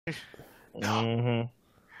No.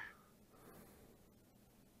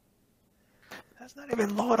 That's not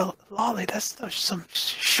even lolly. That's some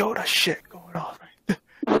Shota shit going on.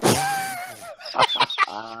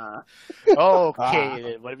 Okay,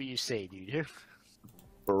 then whatever you say, dude.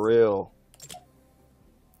 For real.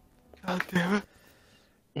 God damn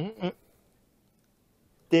it.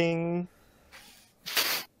 Ding.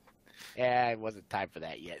 Yeah, it wasn't time for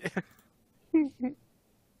that yet.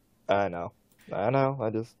 I know.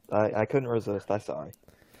 I couldn't resist. I'm sorry.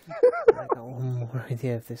 I got one more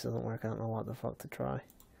idea. If this doesn't work, I don't know what the fuck to try.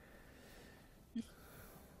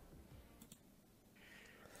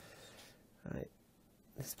 Alright.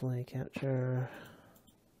 Display capture.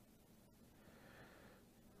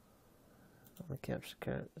 Only capture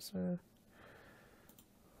cursor.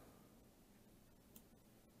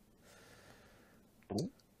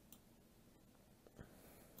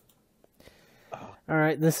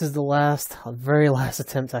 Alright, this is the very last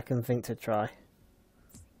attempt I can think to try.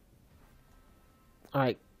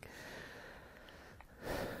 Alright.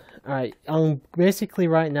 Basically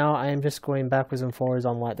right now I am just going backwards and forwards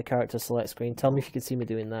on like the character select screen. Tell me if you can see me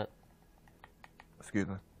doing that. Excuse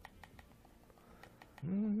me.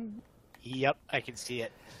 Yep, I can see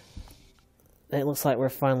it. It looks like we're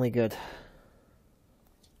finally good.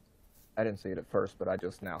 I didn't see it at first, but I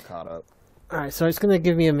just now caught up. Alright, so it's going to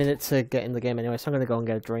give me a minute to get in the game anyway, so I'm going to go and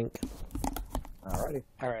get a drink. Alrighty.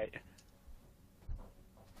 Alright.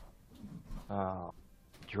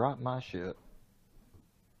 Drop my shit.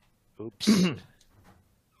 Oops.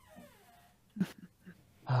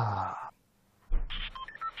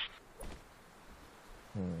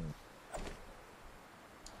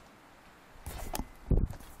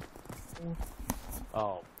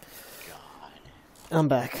 Oh, God. I'm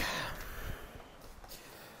back.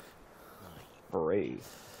 Brave.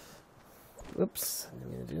 Oops, I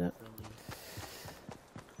didn't mean to do that.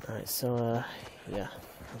 Alright, so, yeah,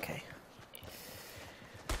 okay.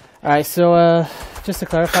 Alright, so, just to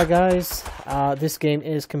clarify, guys, this game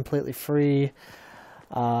is completely free.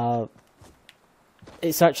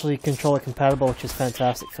 It's actually controller compatible, which is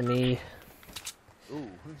fantastic for me. Ooh.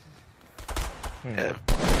 Yeah.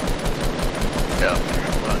 Yeah,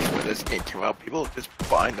 pretty much when this game came out, people were just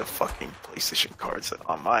buying the fucking PlayStation cards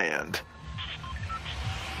on my end.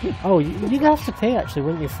 Oh, you'd have to pay, actually,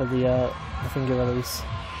 wouldn't you, for the finger release?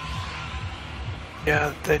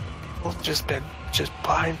 Yeah, people been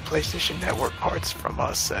buying PlayStation Network cards from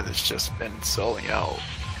us, and it's just been selling out.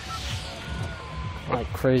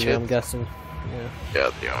 Like crazy, I'm guessing. Yeah. Yeah,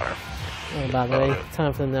 they are. Oh, by the way,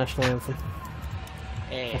 time for the national anthem.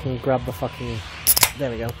 Hey. I can grab the fucking... There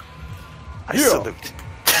we go. I salute.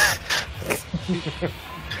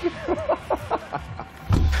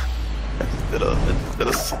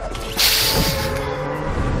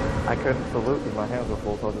 I couldn't salute because my hands were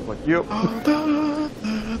full, so I was just like, yep.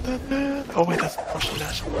 Oh wait, that's Russian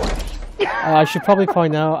national. I should probably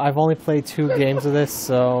point out, I've only played 2 games of this,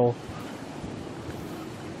 so...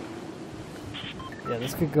 Yeah,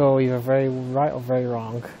 this could go either very right or very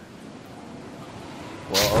wrong.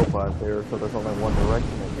 Well, Opa's here, so there's only one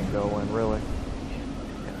direction it can go in, really.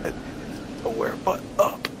 Nowhere but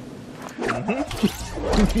up.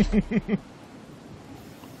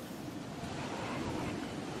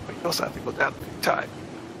 We also have to go down big time.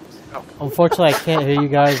 Oh. Unfortunately, I can't hear you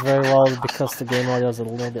guys very well because the game audio is a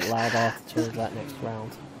little bit loud. I'll have to change that next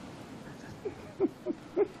round.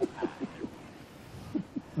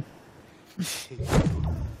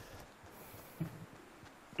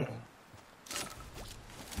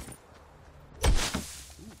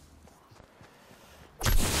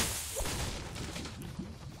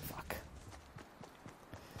 Fuck.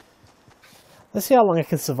 Let's see how long I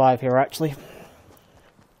can survive here, actually.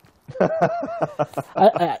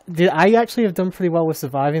 I actually have done pretty well with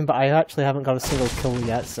surviving, but I actually haven't got a single kill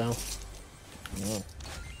yet, so... Yeah.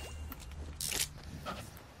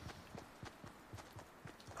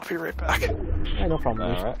 I'll be right back. Yeah, no problem.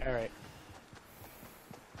 Alright.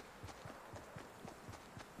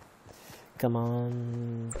 Come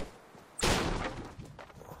on.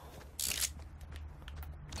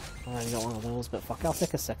 I already got one of those, but fuck, I'll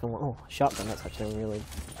take a second one. Oh, shotgun, that's actually really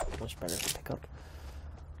much better to pick up.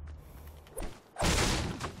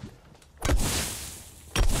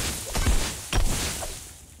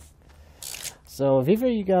 So, have either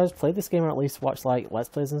of you guys played this game or at least watched, like, Let's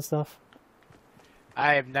Plays and stuff?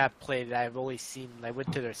 I have not played it. I've only seen... I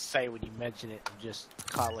went to their site when you mentioned it and just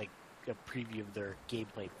caught, like, a preview of their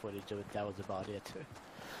gameplay footage of it. That was about it.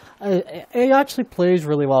 It actually plays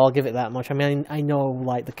really well, I'll give it that much. I mean, I know,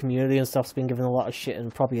 like, the community and stuff's been given a lot of shit,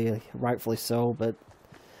 and probably rightfully so, but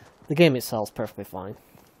the game itself's perfectly fine.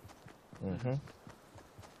 Mm-hmm.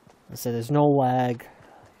 I say there's no lag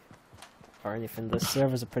or anything. The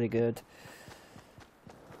servers are pretty good.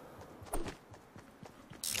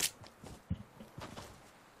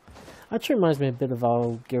 Actually reminds me a bit of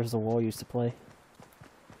how Gears of War used to play.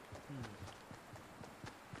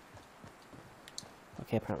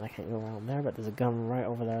 Okay, apparently I can't go around there, but there's a gun right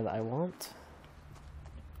over there that I want.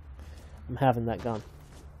 I'm having that gun.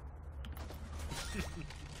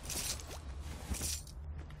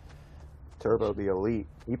 Turbo the Elite.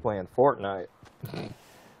 He playing Fortnite.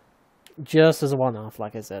 Just as a one-off,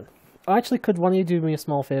 like I said. Actually, could one of you do me a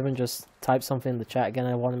small favor and just type something in the chat again?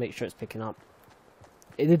 I want to make sure it's picking up.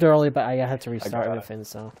 It did earlier, but I had to restart everything,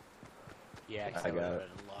 so... Yeah, I got to it.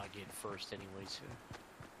 log in first anyways.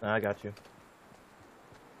 I got you.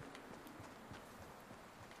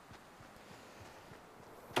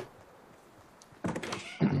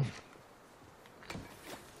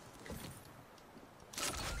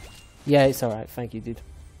 Yeah, it's alright. Thank you, dude.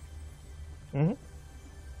 Mm-hmm.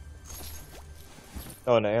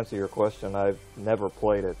 Oh, and to answer your question, I've never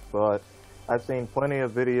played it, but I've seen plenty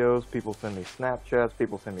of videos. People send me Snapchats,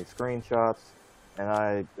 people send me screenshots, and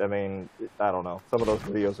I mean, I don't know. Some of those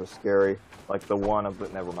videos are scary. Like the one of,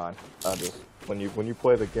 but never mind. When you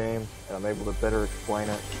play the game and I'm able to better explain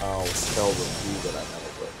it, I'll tell you that I never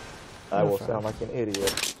played. I will sound like an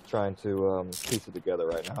idiot trying to piece it together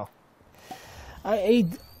right now.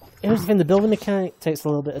 Here's the thing, the building mechanic takes a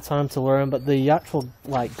little bit of time to learn, but the actual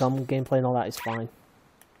like gun gameplay and all that is fine.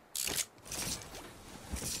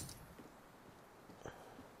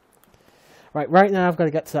 Right now I've got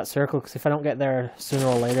to get to that circle, because if I don't get there sooner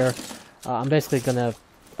or later, I'm basically going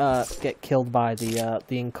to get killed by the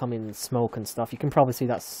incoming smoke and stuff. You can probably see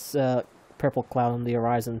that purple cloud on the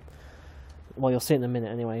horizon. Well, you'll see it in a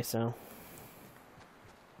minute anyway, so...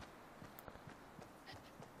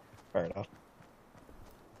 Fair enough.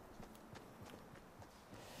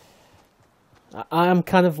 I'm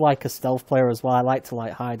kind of like a stealth player as well. I like to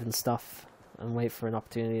like hide and stuff and wait for an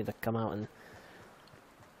opportunity to come out and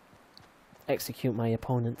execute my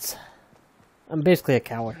opponents. I'm basically a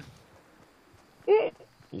coward.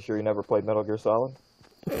 You sure you never played Metal Gear Solid?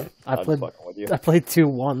 I I'm just fucking with you. played 2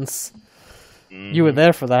 once. You were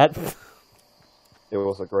there for that. It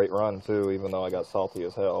was a great run too, even though I got salty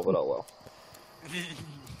as hell, but oh well.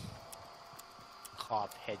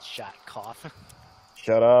 Cough, headshot, cough.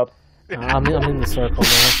 Shut up. I'm in the circle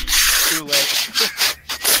now. Too late.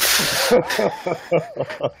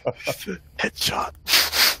 Headshot.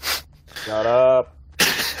 Shut up.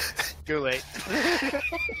 Too late.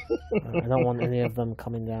 I don't want any of them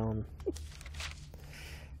coming down.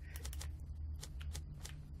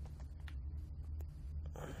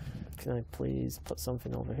 Can I please put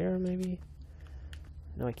something over here, maybe?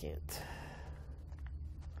 No, I can't.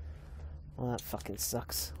 Well, that fucking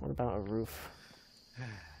sucks. What about a roof?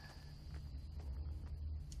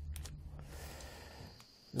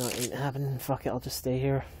 No, it ain't happening. Fuck it, I'll just stay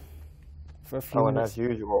here for a few Oh, and minutes. as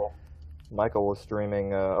usual, Michael was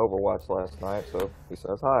streaming Overwatch last night, so he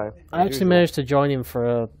says hi. I actually managed to join him for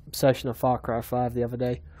a session of Far Cry 5 the other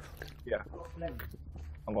day. Yeah.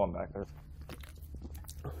 I'm going back there.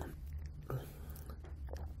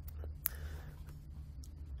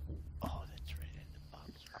 Oh, that's right. And the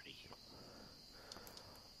bomb's already here.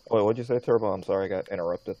 Wait, what'd you say, Turbo? I'm sorry, I got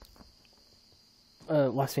interrupted.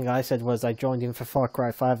 Last thing I said was I joined him for Far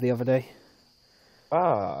Cry 5 the other day.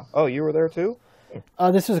 Ah. Oh, you were there too?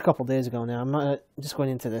 This was a couple days ago now. I'm just going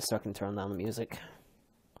into this so I can turn down the music.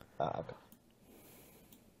 Ah, okay.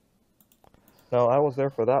 No, I was there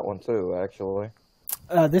for that one too, actually.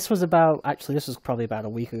 This was probably about a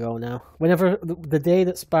week ago now. Whenever the day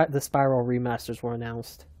that the Spiral remasters were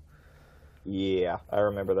announced. Yeah, I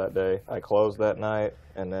remember that day. I closed that night,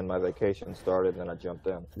 and then my vacation started, and then I jumped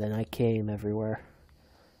in. Then I came everywhere.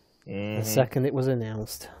 Mm-hmm. The second it was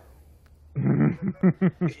announced.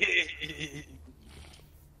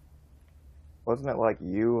 Wasn't it like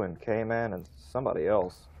you and K-Man and somebody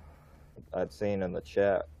else I'd seen in the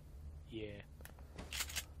chat? Yeah.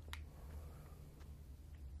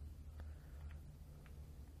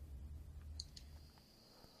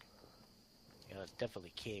 Yeah, it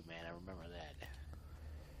definitely came, man. I remember that.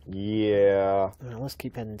 Yeah. Alright, let's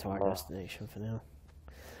keep heading to our destination for now.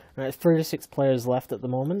 Alright, 36 players left at the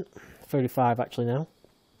moment. 35 actually now.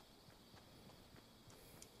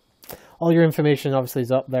 All your information obviously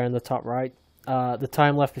is up there in the top right. The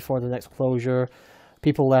time left before the next closure,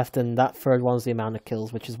 people left, and that third one's the amount of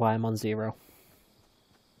kills, which is why I'm on 0.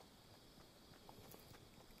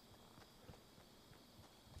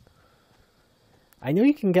 I know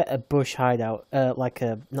you can get a bush hideout, a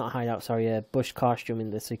bush costume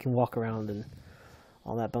in this, so you can walk around and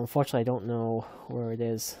all that, but unfortunately I don't know where it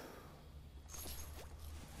is.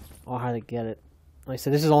 or how to get it. Like I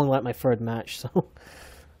said, this is only like my third match, so.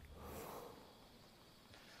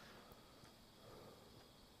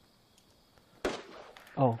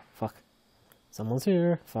 Oh, fuck. Someone's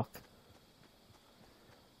here. Fuck.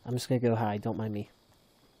 I'm just gonna go hide, don't mind me.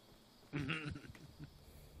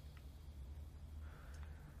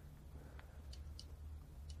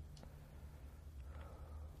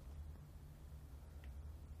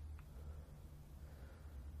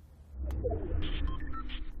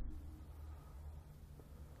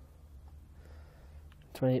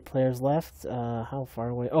 28 players left. How far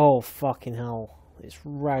away? Oh, fucking hell. It's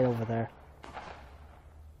right over there.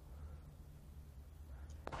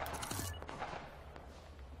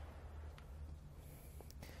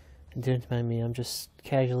 Don't mind me, I'm just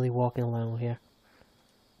casually walking along here.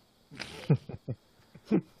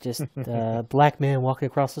 Just a black man walking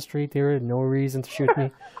across the street. There is no reason to shoot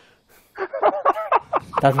me.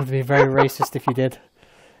 That would be very racist if you did.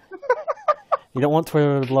 You don't want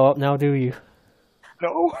Twitter to blow up now, do you?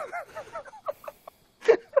 No.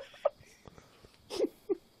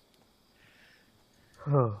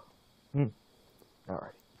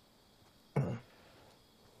 Alright.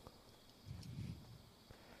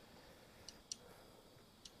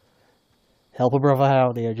 Help a brother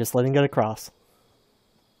out there, just let him get across.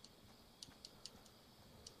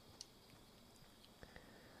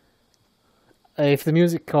 If the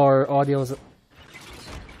music or audio is...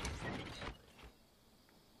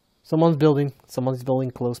 Someone's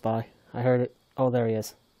building close by. I heard it. Oh, there he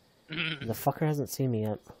is. The fucker hasn't seen me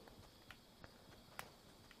yet.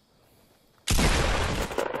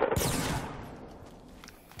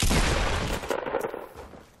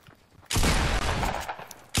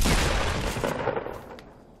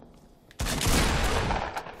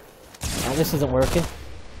 Oh, this isn't working.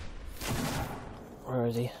 Where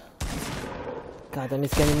is he? God damn,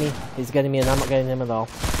 he's getting me. He's getting me and I'm not getting him at all.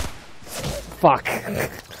 Fuck.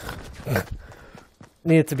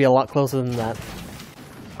 Needed to be a lot closer than that.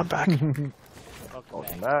 I'm back.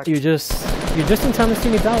 Welcome back. You're just in time to see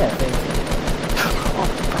me die, I think.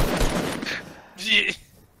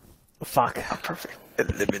 Fuck. I'm perfect.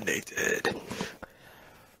 Eliminated.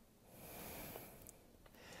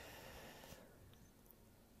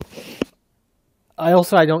 I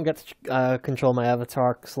don't get to control my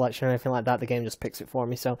avatar selection or anything like that. The game just picks it for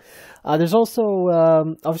me. So there's also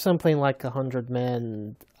obviously I'm playing like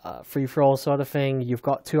 100-man free for all sort of thing. You've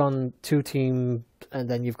got 2-on-2 team, and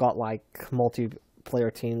then you've got like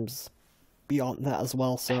multiplayer teams beyond that as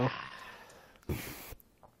well. So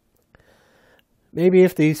maybe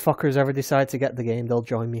if these fuckers ever decide to get the game, they'll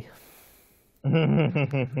join me.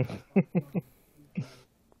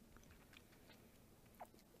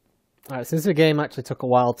 Alright, since the game actually took a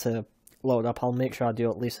while to load up, I'll make sure I do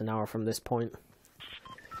at least an hour from this point.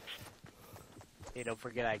 Hey, don't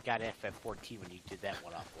forget I got FF14 when you did that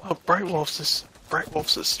one off. Oh, Bright Wolves is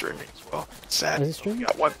streaming as well. Sad. Is it streaming? We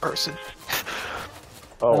got one person.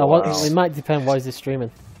 Oh, wow. It might depend. Why is this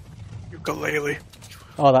streaming? Ukulele.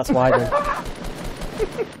 Oh, that's why then.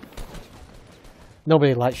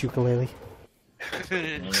 Nobody likes ukulele.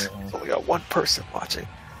 Only got one person watching.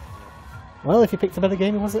 Well, if he picked a better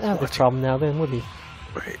game, he wasn't have this problem now then, would he?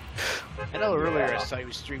 Wait. I know earlier I saw he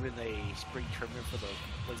was streaming the spring tournament for the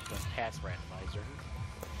pass randomizer.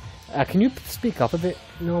 Can you speak up a bit,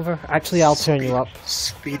 Nova? Actually, I'll turn you up.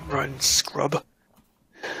 Speedrun scrub.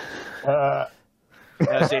 I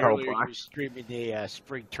was saying earlier he was streaming the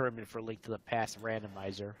spring tournament for Link to the Past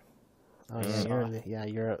randomizer. Oh yeah,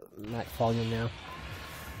 you're at max volume now.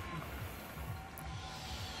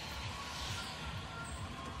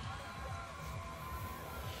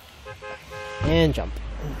 And jump.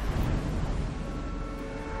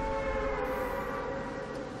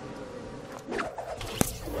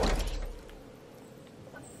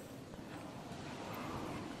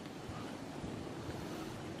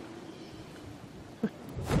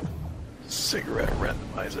 Cigarette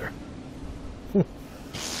randomizer. I'm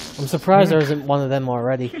surprised there isn't one of them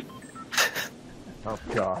already. Oh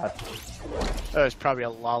god. There's probably a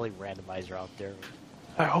lolly randomizer out there.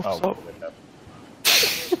 I hope so.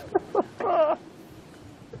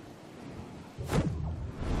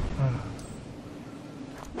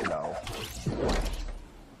 No.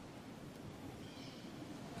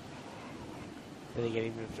 Then again,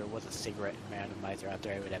 even if there was a cigarette randomizer out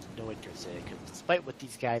there, I would have no interest in it. Because despite what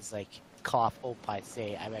these guys like cough, opie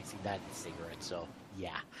say, I'm actually not in cigarette, so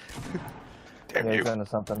yeah. Damn Yeah, you. he's into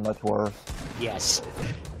something much worse. Yes.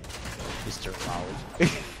 Mr. Lolly.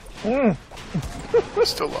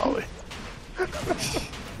 Still lolly.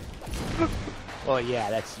 Well, yeah,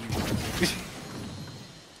 that's you.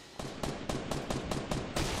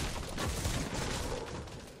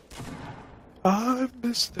 I'm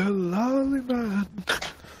Mr. Lollyman.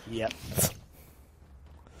 Yep.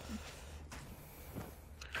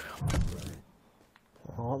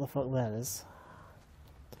 Oh, what the fuck that is?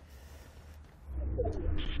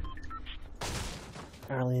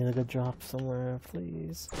 Apparently need a good drop somewhere,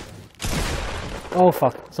 please. Oh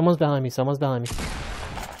fuck! Someone's behind me. Someone's behind me.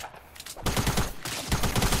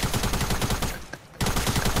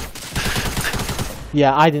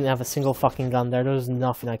 Yeah, I didn't have a single fucking gun there. There was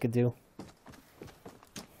nothing I could do.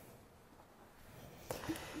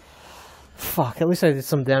 Fuck, at least I did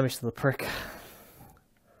some damage to the prick.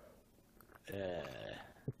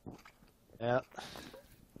 Yep.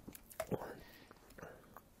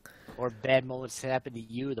 More bad moments happen to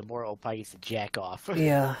you, the more Opie gets to jack off.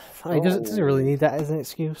 Yeah, he doesn't really need that as an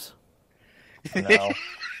excuse. No.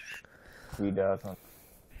 He doesn't.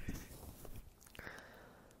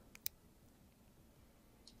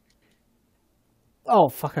 Oh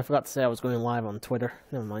fuck, I forgot to say I was going live on Twitter.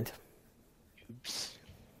 Never mind. Oops.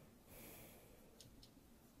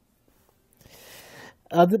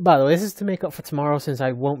 By the way, this is to make up for tomorrow since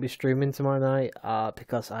I won't be streaming tomorrow night,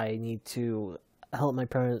 because I need to help my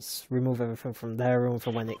parents remove everything from their room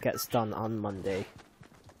for when it gets done on Monday.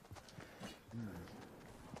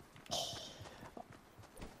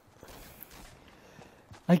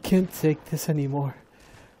 I can't take this anymore.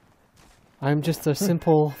 I'm just a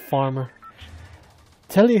simple farmer.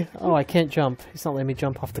 Tell you, oh, I can't jump. It's not letting me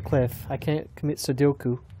jump off the cliff. I can't commit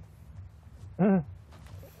Sudoku. Well,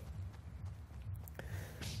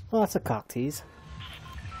 that's a cock tease.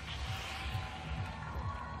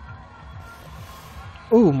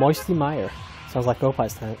 Ooh, Moisty Mire. Sounds like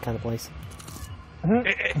Opie's kind of place.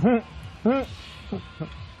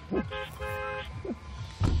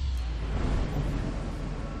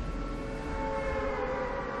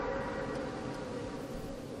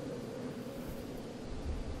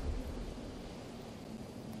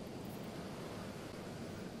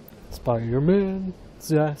 Spider-Man,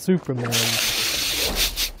 Superman.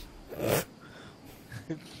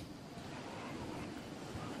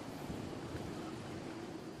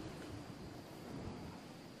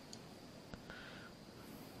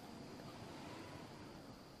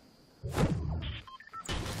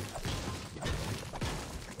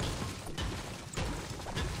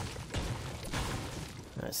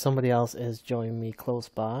 Somebody else is joining me close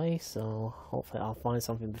by, so hopefully I'll find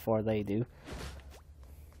something before they do.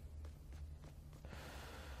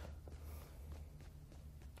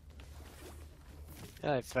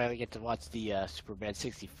 I finally get to watch the Superman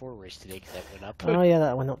 64 race today because that went up. Oh yeah,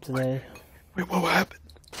 that went up today. Wait, what happened?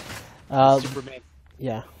 Superman.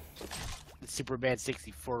 Yeah. The Superman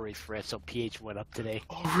 64 race for SOPH went up today.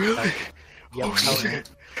 Oh, really? Yep. Oh, shit.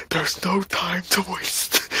 There's no time to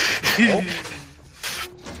waste.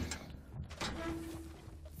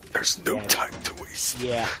 There's no time to waste.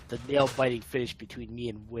 Yeah, the nail-biting finish between me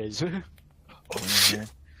and Wiz. Oh,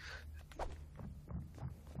 shit.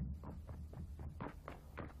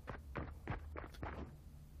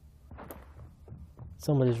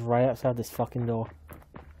 Somebody's right outside this fucking door.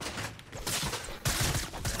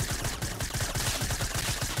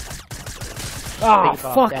 Oh,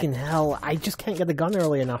 fucking hell. I just can't get the gun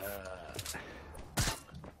early enough.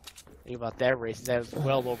 Think about that race. That was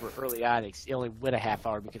well over early on. It only went a half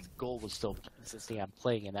hour because Gold was still insisting on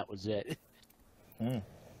playing, and that was it.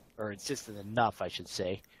 Or insistent enough, I should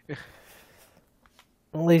say.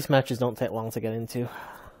 Well, these matches don't take long to get into.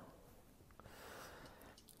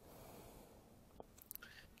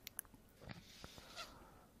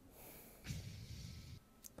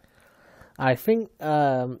 I think,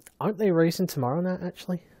 aren't they racing tomorrow night,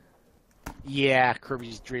 actually? Yeah,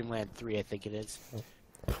 Kirby's Dream Land 3, I think it is.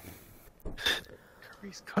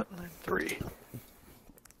 Kirby's Cutland 3.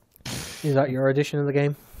 Is that your edition of the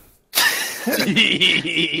game?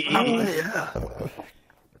 Oh, yeah.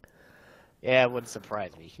 Yeah, it wouldn't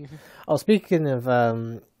surprise me. Oh, speaking of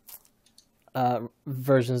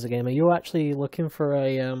versions of the game, are you actually looking for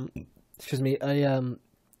a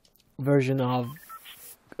version of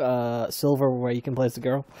Silver where you can play as the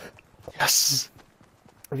girl? Yes.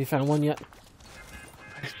 Have you found one yet?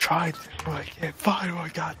 I tried, but I can't find one,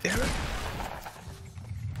 goddammit.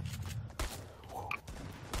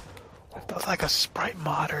 That was like a sprite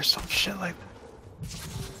mod or some shit like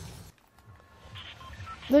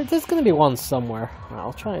that. There's going to be one somewhere.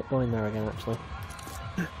 I'll try it going there again, actually.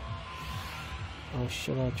 Or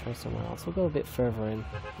should I try somewhere else? We'll go a bit further in.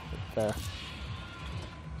 There.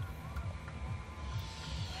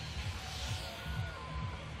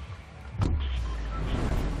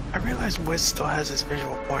 I realize Wiz still has his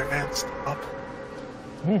Visual Boy Advance up.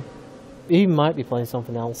 He might be playing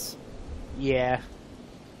something else. Yeah.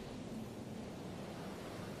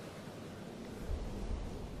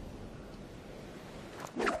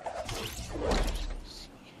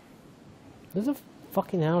 There's a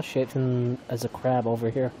fucking house shaped as a crab over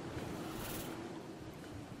here.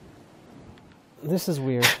 This is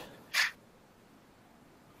weird.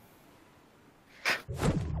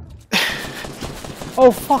 Oh,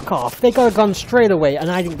 fuck off. They got a gun straight away, and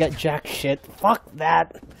I didn't get jack shit. Fuck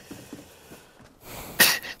that.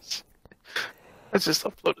 I just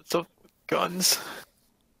uploaded some guns.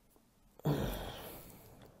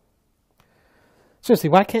 Seriously,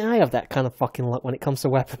 why can't I have that kind of fucking luck when it comes to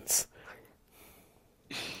weapons?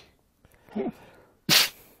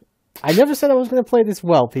 I never said I was going to play this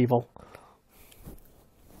well, people.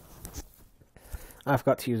 I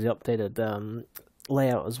forgot to use the updated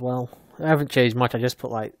layout as well. I haven't changed much, I just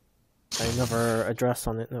put like another address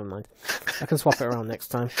on it. Never mind. I can swap it around next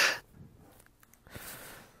time.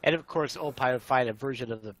 And of course, Old Pie would find a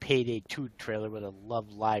version of the Payday 2 trailer with a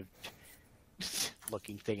Love Live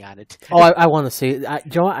looking thing on it. Oh, I want to see it. Do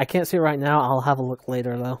you know what? I can't see it right now. I'll have a look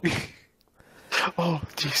later, though. Oh,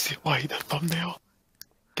 do you see why the thumbnail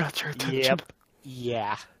got your attention? Yep.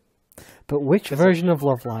 Yeah. But which version of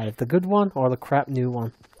Love Live? The good one or the crap new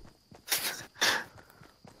one?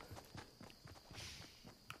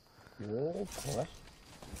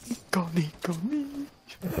 Nico.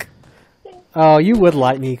 Oh, you would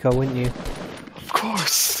like Nico, wouldn't you? Of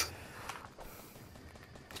course.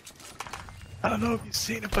 I don't know if you've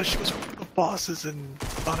seen it, but she was one of the bosses in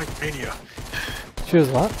Sonic Mania. She was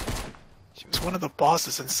what? She was one of the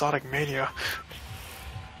bosses in Sonic Mania.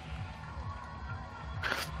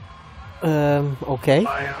 Okay.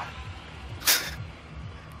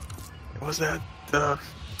 It was that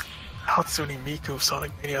Hatsune Miku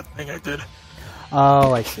Sonic Mania thing I did.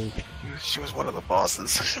 Oh, I see. She was one of the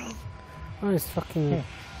bosses. Oh, it's fucking...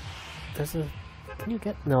 There's a... Can you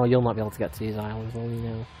get... No, you'll not be able to get to these islands, will you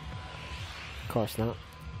now? Of course not.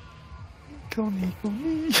 Nico.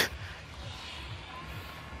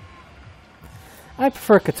 I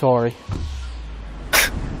prefer Katori.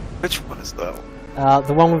 Which one is that one?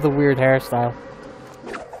 The one with the weird hairstyle.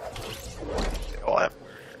 They all have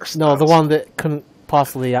hairstyles. No, the one that couldn't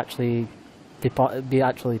possibly actually be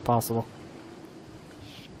actually possible.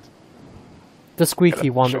 The squeaky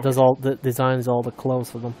one that does all that designs all the clothes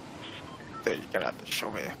for them. You're gonna have to show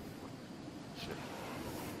me.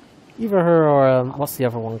 Either her or what's the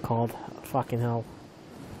other one called? Fucking hell.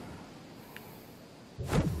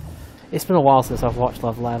 It's been a while since I've watched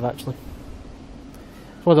Love Live, actually.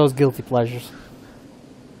 It's one of those guilty pleasures.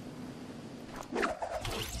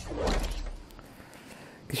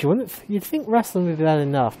 Because you'd think wrestling would be bad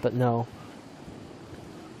enough, but no.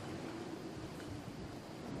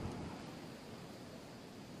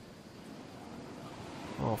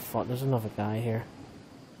 Oh fuck, there's another guy here.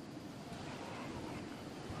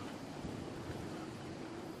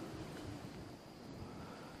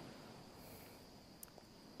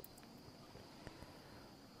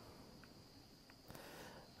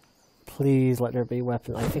 Please let there be a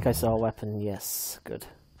weapon. I think I saw a weapon. Yes, good.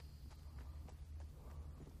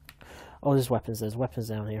 Oh, there's weapons. There's weapons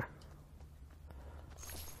down here.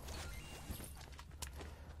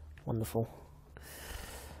 Wonderful.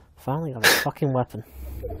 Finally got a fucking weapon.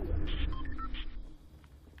 Is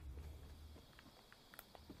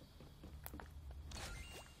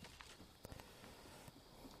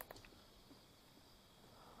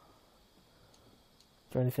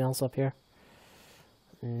there anything else up here?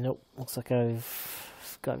 Nope. Looks like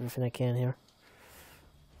I've got everything I can here.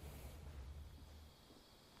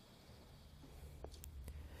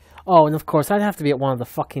 Oh, and of course, I'd have to be at one of the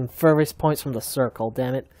fucking furthest points from the circle,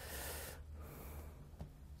 damn it.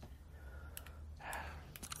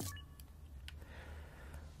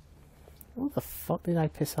 Who the fuck did I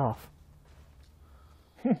piss off?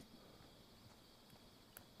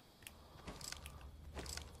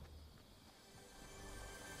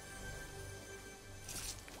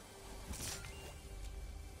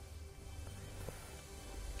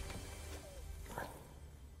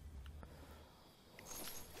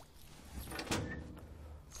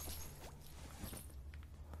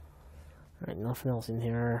 Alright, nothing else in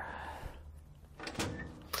here.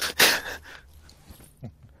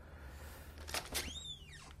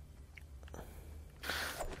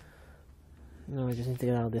 No, I just need to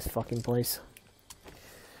get out of this fucking place.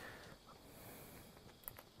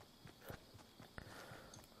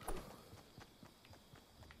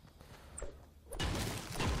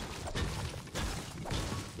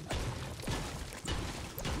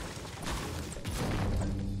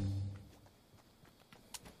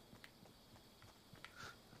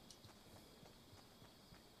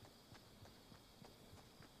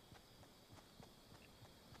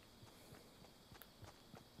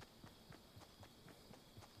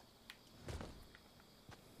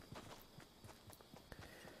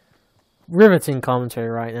 riveting commentary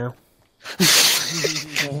right now.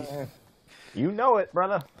 You know it,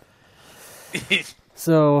 brother.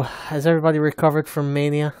 So, has everybody recovered from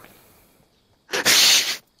Mania?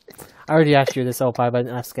 I already asked you this, Opie, but I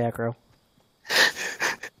didn't ask Scarecrow.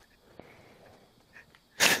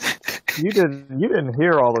 You didn't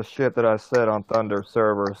hear all the shit that I said on Thunder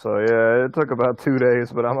server, so yeah, it took about 2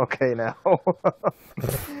 days, but I'm okay now.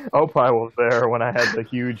 Opie was there when I had the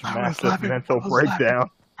huge, massive mental breakdown.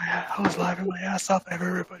 I was laughing my ass off at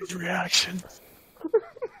everybody's reaction.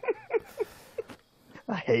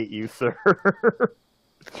 I hate you, sir.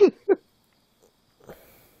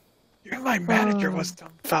 Even my manager was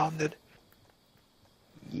dumbfounded.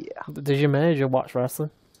 Yeah. Did your manager watch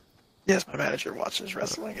wrestling? Yes, my manager watches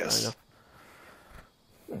wrestling, yes.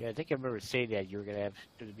 Yeah, I think I remember saying that you were gonna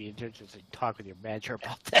be interested to talk with your manager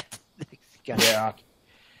about that. Yeah.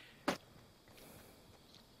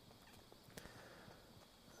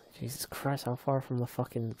 Jesus Christ, how far from the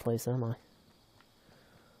fucking place am I?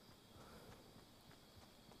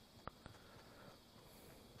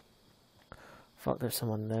 Fuck, there's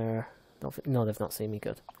someone there. No, they've not seen me.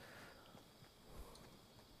 Good.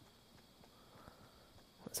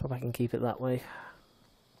 Let's hope I can keep it that way.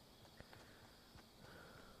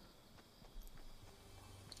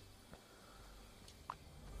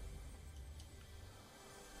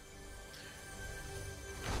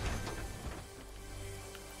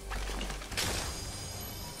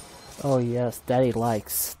 Oh yes, Daddy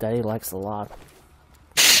likes. Daddy likes a lot.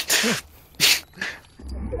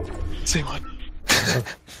 Say what?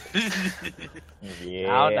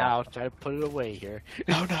 Yeah. Now, try to put it away here.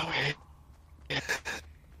 No, hey.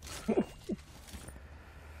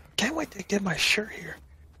 Can't wait to get my shirt here.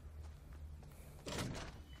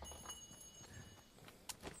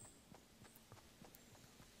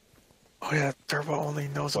 Oh yeah, Turbo only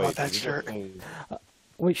knows about that shirt.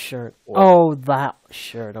 Which shirt? What? Oh, that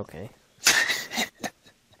shirt. Okay.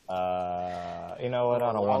 You know what?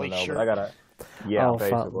 I don't want to know, but I gotta. Yeah, oh, fuck,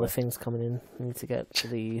 basically. the thing's coming in. I need to get to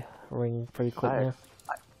the ring pretty quick now.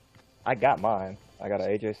 I got mine. I got an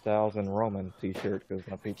AJ Styles and Roman t-shirt because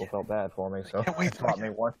my people felt bad for me, so Can't wait I bought me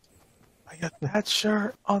one. I got that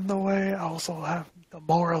shirt on the way. I also have the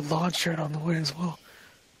Mora launch shirt on the way as well.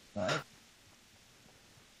 Nice.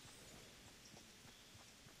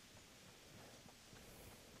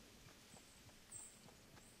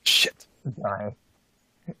 Shit. Dying.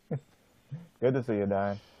 Good to see you,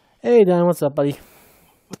 Dying. Hey, Dan, what's up, buddy?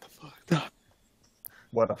 What the fuck?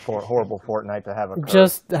 What a horrible Fortnite to have occurred.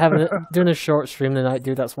 Just doing a short stream tonight,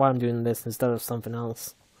 dude. That's why I'm doing this instead of something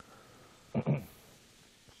else. I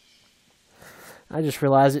just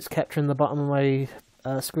realized it's capturing the bottom of my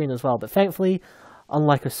screen as well. But thankfully,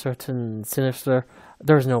 unlike a certain Sinister,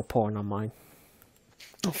 there's no porn on mine.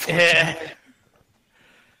 Unfortunately.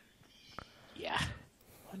 Yeah.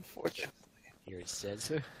 Unfortunately. Here it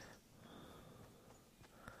says.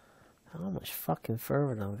 How much fucking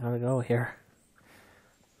further do I gotta go here?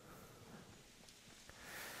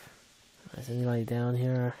 Is anybody down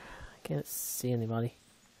here? I can't see anybody.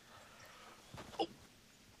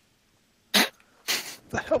 The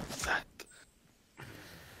hell was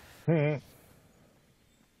that?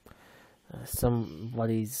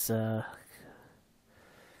 Somebody's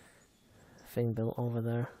thing built over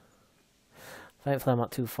there. Thankfully, I'm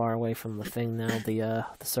not too far away from the thing now. The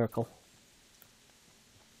circle.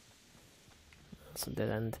 That's a dead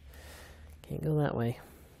end. Can't go that way.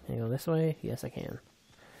 Can I go this way? Yes, I can.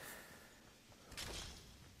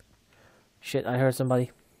 Shit, I heard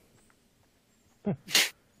somebody.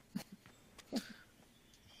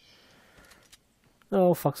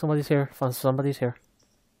 Oh, fuck, somebody's here. Somebody's here.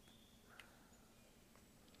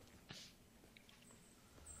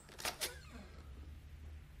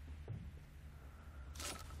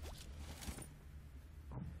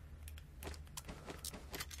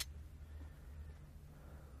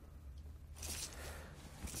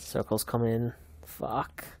 Circle's coming in.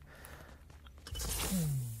 Fuck.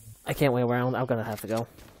 I can't wait around. I'm gonna have to go.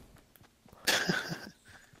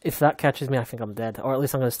 If that catches me, I think I'm dead. Or at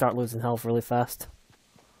least I'm gonna start losing health really fast.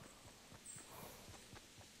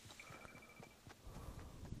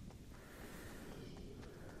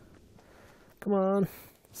 Come on.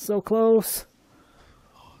 So close.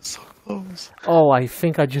 Oh, so close. Oh, I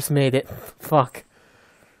think I just made it. Fuck.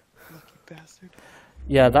 Lucky bastard.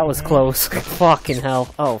 Yeah, that was close. Fucking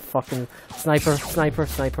hell. Oh, fucking sniper, sniper,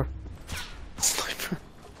 sniper. Sniper.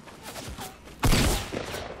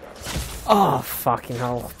 Oh, fucking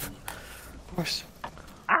hell. Of course.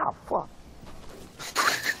 Ow, fuck.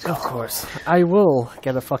 Of course. I will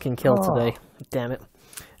get a fucking kill today. Damn it.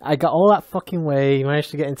 I got all that fucking way,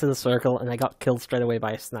 managed to get into the circle, and I got killed straight away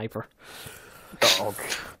by a sniper. Dog.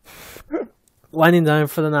 Lying down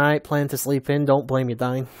for the night, planning to sleep in, don't blame you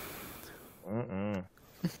dying. Mm-mm.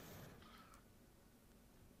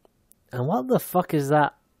 And what the fuck is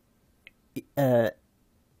that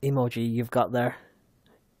emoji you've got there?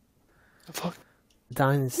 The fuck?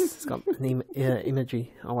 It's got an emoji,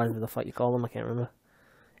 or whatever the fuck you call them, I can't remember.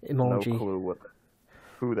 Emoji. No clue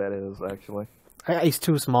who that is, actually. He's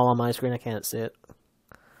too small on my screen, I can't see it.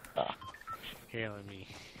 Here, let me.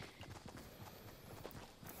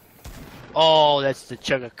 Oh, that's the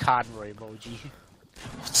Chugga Conroy emoji.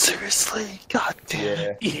 Seriously? God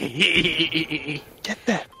damn it. Yeah, Get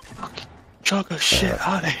that fucking jug of shit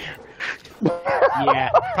out of here.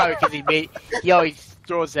 probably because he always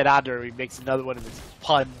throws that on there and he makes another one of his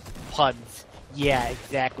puns. Yeah,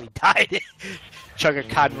 exactly. Died. Chugga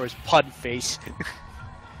Conroy's pun face.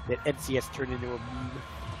 That NCS turned into a meme.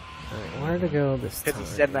 Alright, where to go this time? Because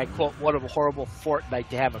he said, and I quote, what a horrible Fortnite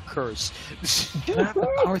to have a curse. Can I have the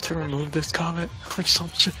power to remove this comment or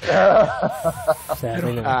something?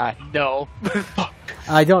 Sadly, no. No.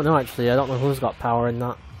 I don't know, actually. I don't know who's got power in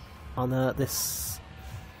that. On this.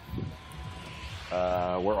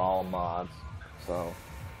 We're all mods, so.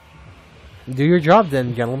 Do your job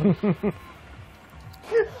then, gentlemen.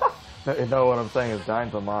 You know what I'm saying is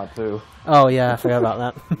Dine's a mod, too. Oh, yeah, I forgot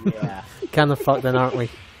about that. Yeah. Kind of fucked then, aren't we?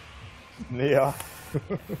 Yeah.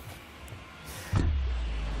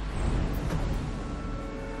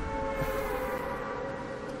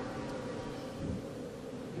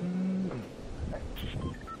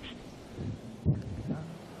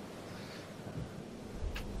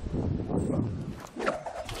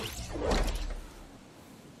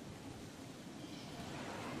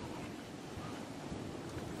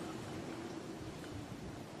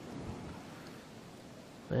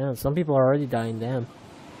 Man, some people are already dying, damn.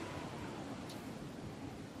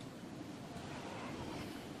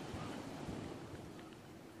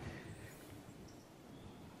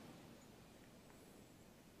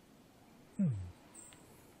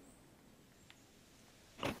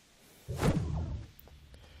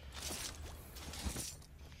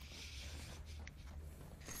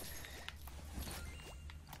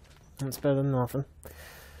 That's better than nothing.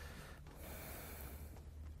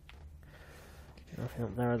 Nothing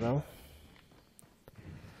up there though.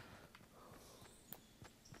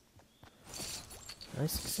 Did I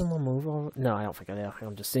see someone move over? No, I don't think I did.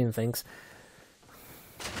 I'm just seeing things.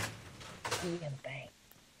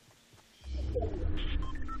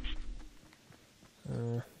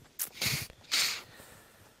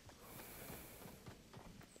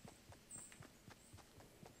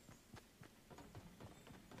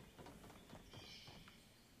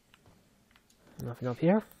 Nothing up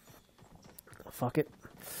here. Fuck it.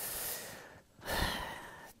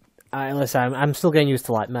 Listen, I'm still getting used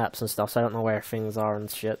to like maps and stuff, so I don't know where things are and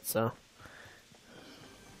shit. So,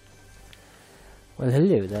 well,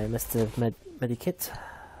 hello there, Mr. Medikit.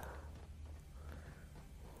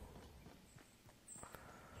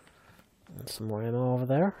 And some more ammo over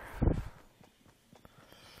there.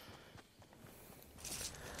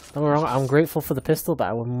 Don't get me wrong, I'm grateful for the pistol, but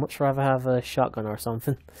I would much rather have a shotgun or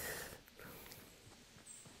something.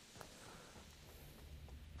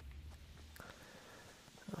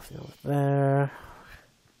 Nothing over there.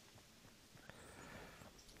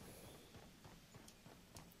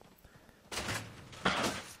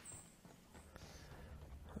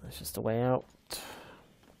 That's just a way out.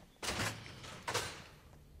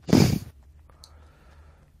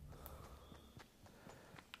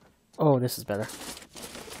 Oh, this is better.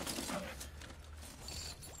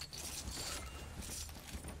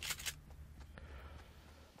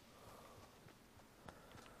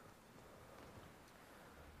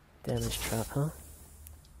 Damage trap, huh?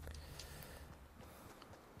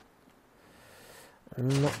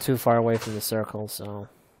 I'm not too far away from the circle, so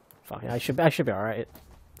fuck it. I should be alright.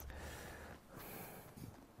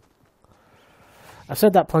 I've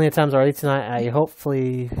said that plenty of times already tonight. I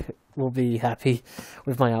hopefully will be happy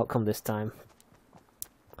with my outcome this time.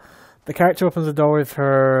 The character opens the door with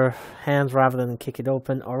her hands rather than kick it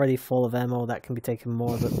open, already full of ammo that can be taken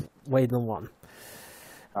more way than one.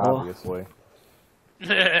 Obviously.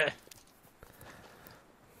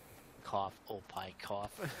 Cough, oh pie,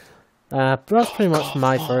 cough. That's pretty much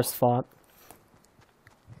my first thought.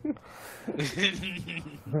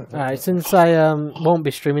 Alright, since I won't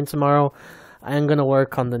be streaming tomorrow, I am going to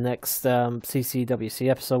work on the next CCWC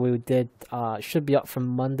episode we did. Should be up from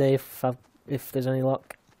Monday if there's any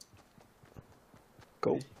luck.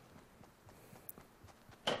 Go.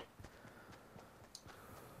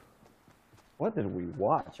 What did we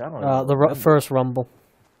watch? I don't know. The first Rumble.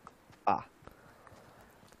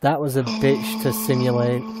 That was a bitch to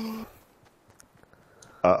simulate.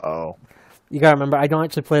 Uh-oh. You gotta remember, I don't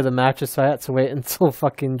actually play the matches, so I had to wait until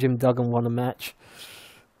fucking Jim Duggan won a match.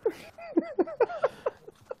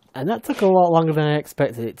 And that took a lot longer than I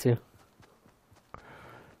expected it to.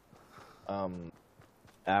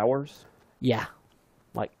 Hours? Yeah.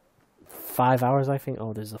 Like, 5 hours, I think.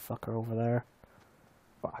 Oh, there's a fucker over there.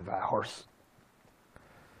 5 hours.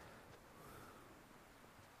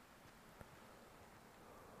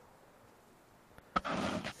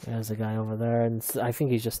 There's a guy over there, and I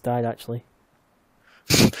think he's just died, actually.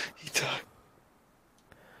 He died.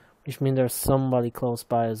 Which means there's somebody close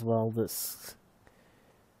by as well that's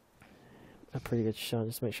a pretty good shot.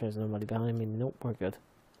 Just make sure there's nobody behind me. Nope, we're good.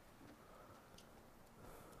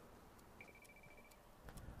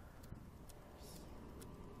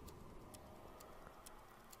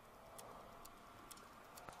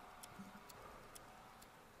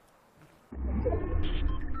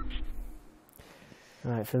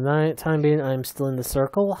 Alright, for the time being, I'm still in the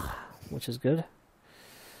circle, which is good.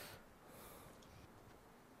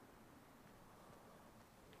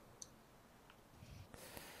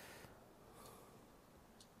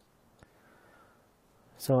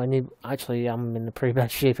 So I need, actually, I'm in a pretty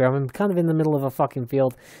bad shape here. I'm kind of in the middle of a fucking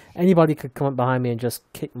field. Anybody could come up behind me and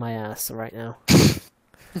just kick my ass right now.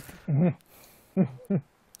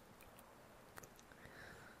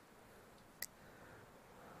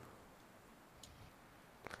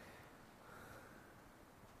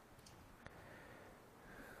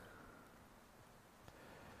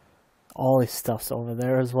 All this stuff's over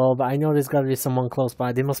there as well, but I know there's got to be someone close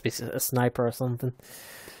by. There must be a sniper or something.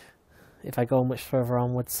 If I go much further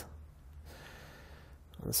onwards.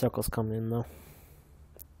 The circle's coming in, though.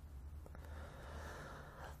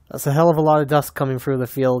 That's a hell of a lot of dust coming through the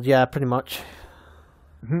field. Yeah, pretty much.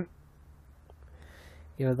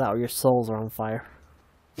 Either that or your souls are on fire.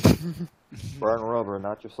 Burn rubber,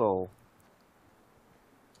 not your soul.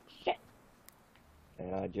 Shit.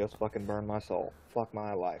 And I just fucking burned my soul. Fuck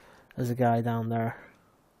my life. There's a guy down there.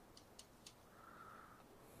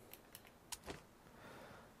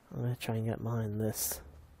 I'm gonna try and get behind this.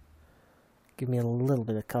 Give me a little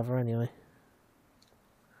bit of cover anyway.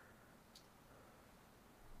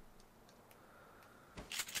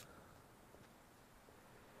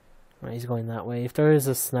 Right, he's going that way. If there is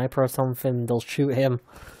a sniper or something, they'll shoot him.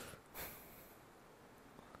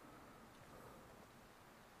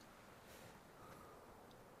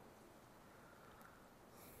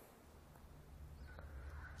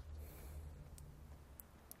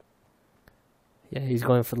 Yeah, he's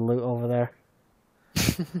going for the loot over there.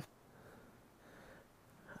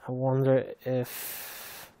 I wonder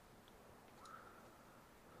if...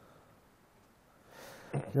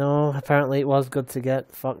 No, apparently it was good to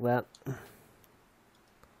get. Fuck that.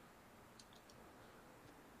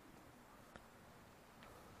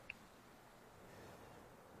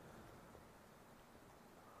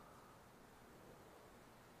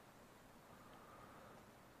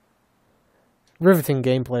 Riveting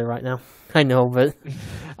gameplay right now. I know, but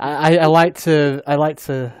I like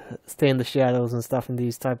to stay in the shadows and stuff in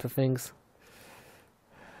these type of things.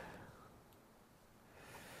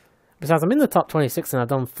 Besides, I'm in the top 26 and I've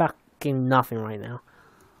done fucking nothing right now.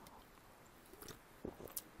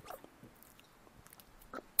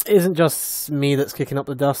 It isn't just me that's kicking up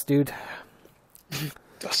the dust, dude.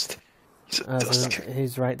 Dust. He's a dust.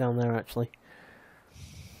 He's right down there, actually.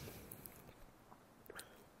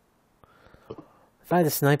 If I had a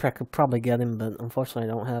sniper, I could probably get him, but unfortunately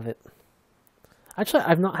I don't have it. Actually,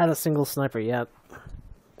 I've not had a single sniper yet.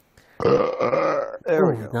 There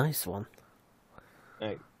we go. Nice one.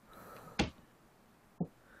 Hey.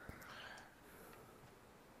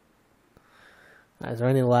 Is there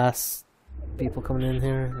any last people coming in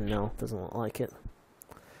here? No, doesn't look like it.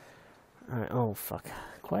 Alright, oh fuck.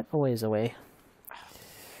 Quite a ways away.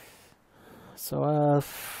 So,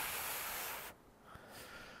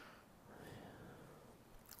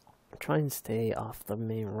 try and stay off the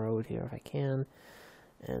main road here if I can,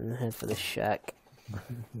 and head for the shack.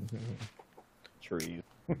 Trees.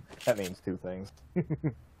 That means two things.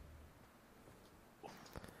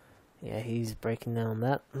 Yeah, he's breaking down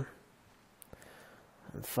that.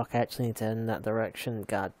 And fuck, I actually need to head in that direction.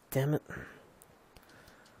 God damn it.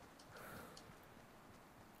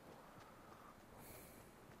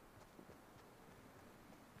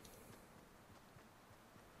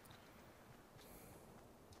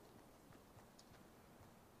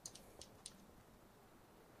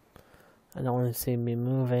 I don't want to see me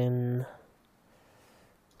moving.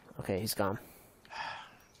 Okay, he's gone.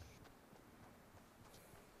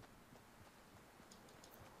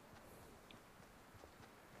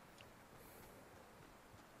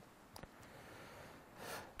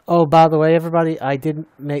 Oh, by the way, everybody, I did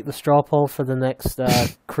make the straw poll for the next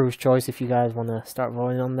cruise choice. If you guys want to start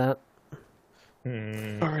voting on that,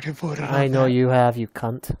 Already voted on I know that. you have, you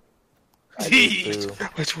cunt. I did too.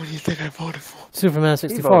 Which one do you think I voted for? Superman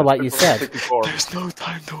 64, like you said. 64. There's no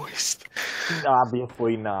time to waste.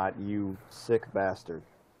 Obviously not, you sick bastard.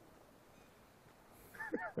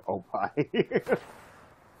 Oh, bye.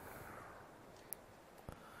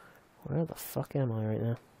 Where the fuck am I right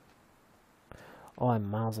now? Oh, I'm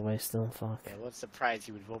miles away still. Fuck. Yeah, what's surprised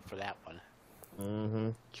you would vote for that one? Mm-hmm.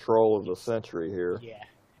 Troll of the century here. Yeah.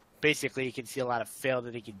 Basically, you can see a lot of fail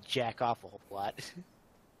that he can jack off a whole lot.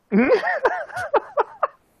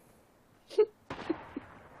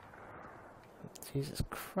 Jesus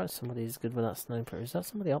Christ, somebody's good with that sniper. Is that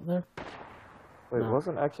somebody up there? Wait, No.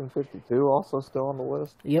 wasn't Action 52 also still on the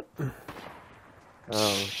list? Yep.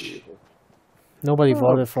 Oh, Jesus. Nobody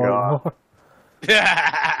voted for God. it more.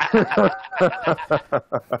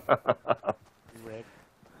 Rip.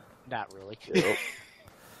 Not really. Yep.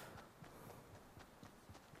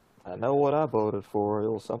 I know what I voted for. It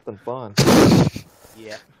was something fun.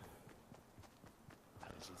 Yeah.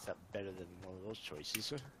 Obviously something better than one of those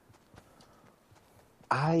choices.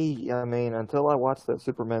 I mean, until I watched that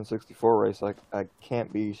Superman 64 race, I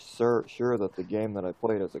can't be sure that the game that I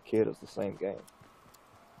played as a kid is the same game.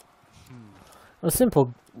 A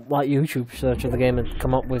simple, like, YouTube search of the game and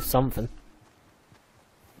come up with something.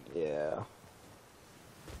 Yeah.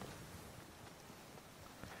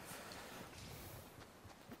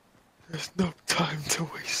 There's no time to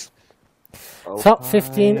waste. Oh, Top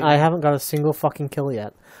 15, hi. I haven't got a single fucking kill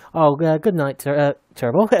yet. Oh, good night,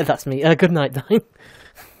 Turbo. That's me. Good night, Dine.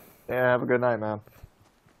 Yeah, have a good night, man.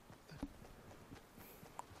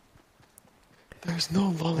 There's no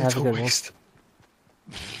lolly Have a to good one. waste.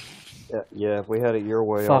 Yeah, if we had it your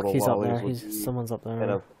way, all Fuck, the he's up lollies there. would be Someone's up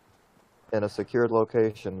there. in a secured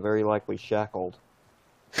location, very likely shackled.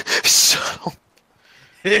 So,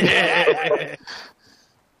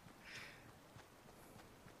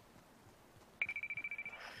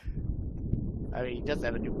 I mean, he does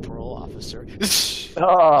have a new parole officer.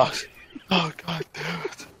 Ah! oh god damn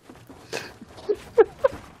it.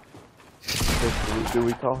 Do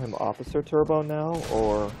we call him Officer Turbo now,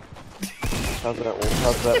 or how's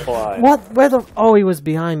that fly? What? Where the... Oh, he was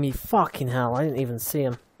behind me. Fucking hell, I didn't even see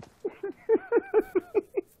him.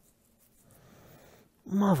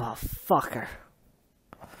 Motherfucker.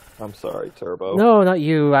 I'm sorry, Turbo. No, not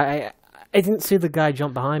you. I didn't see the guy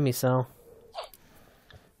jump behind me, so...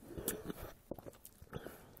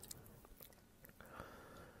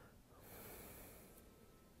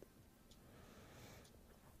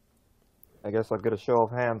 I guess I'll get a show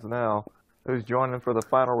of hands now. Who's joining for the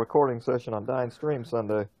final recording session on Dying Stream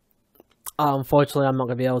Sunday? Unfortunately, I'm not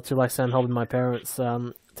going to be able to. Like I said, I'm helping my parents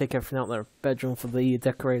take everything out of their bedroom for the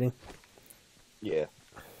decorating. Yeah.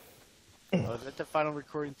 Oh, is that the final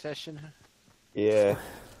recording session? Yeah.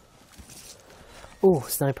 Ooh,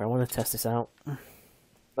 sniper, I want to test this out.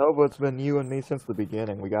 No, but it's been you and me since the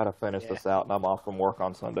beginning. We gotta finish Yeah. this out, and I'm off from work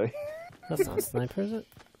on Sunday. That's not a sniper, is it?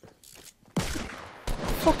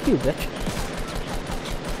 Fuck you, bitch.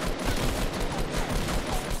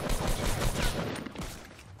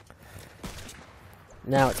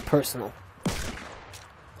 Now it's personal.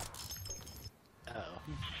 Oh.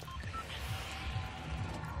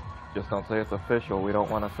 Just don't say it's official. We don't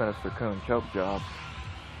want to finish the Coon choke job.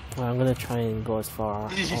 Well, I'm gonna try and go as far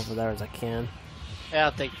over there as I can.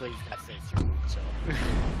 Well, thankfully he's got sense through, so.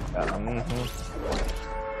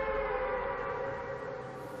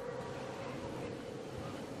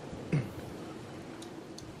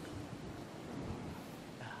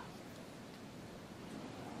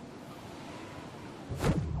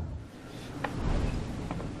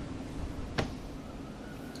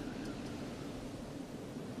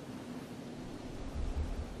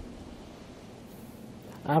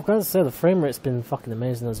 I've got to say, the frame rate's been fucking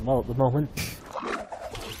amazing as well at the moment.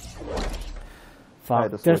 I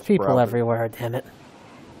had Fuck, to there's switch people browsers. everywhere, damn it.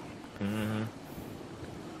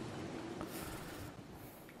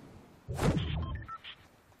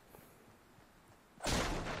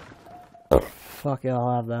 Fuck it,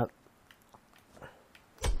 I'll have that.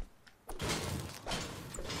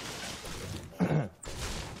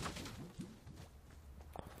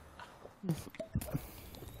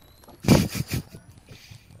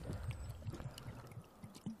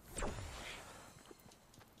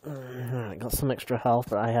 I got some extra health,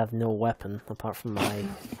 but I have no weapon apart from my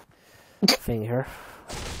thing here.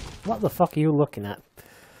 What the fuck are you looking at?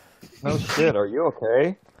 No shit, are you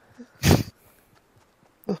okay?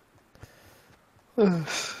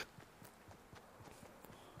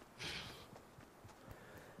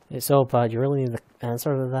 It's so bad, you really need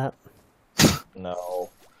answer to that? No.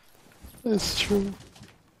 That's true.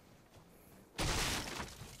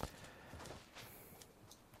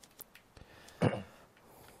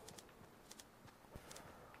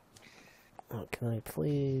 Oh, can I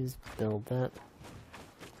please build that?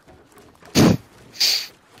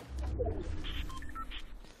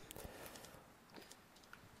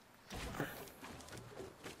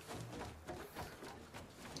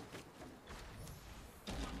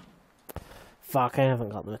 Fuck, I haven't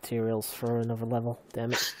got the materials for another level,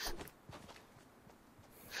 damn it.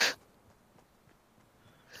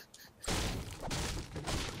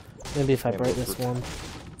 Maybe if I break this one.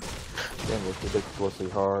 Game was ridiculously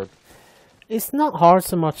hard. It's not hard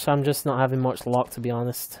so much, I'm just not having much luck, to be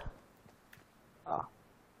honest. Ah.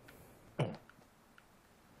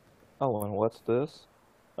 Oh, and what's this?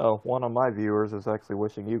 Oh, one of my viewers is actually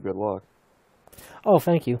wishing you good luck. Oh,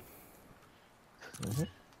 thank you. Mm-hmm.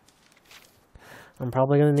 I'm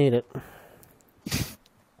probably gonna need it.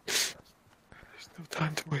 There's no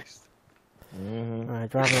time to waste. Mm-hmm.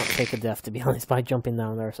 I'd rather not take a death, to be honest, by jumping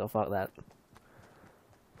down there, so fuck that.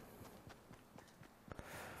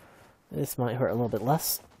 This might hurt a little bit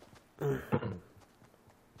less.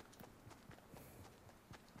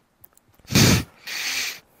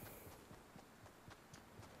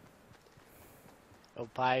 Oh,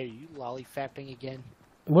 Pi, are you lollyfapping again?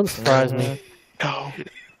 Wouldn't surprise me. No.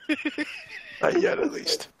 Not yet, at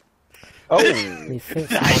least. Oh, He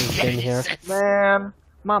thinks someone's been here. man.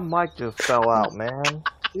 My mic just fell out, man.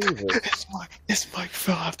 Jesus. His mic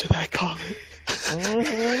fell after that comment.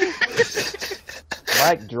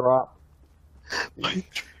 Mic drop.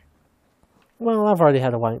 Well, I've already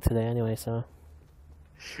had a wank today anyway, so...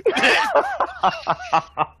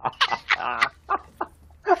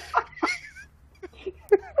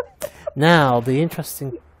 Now, the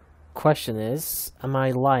interesting question is, am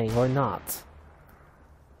I lying or not?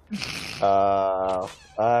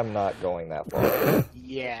 I'm not going that far.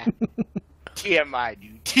 Yeah. TMI,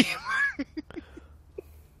 dude. TMI.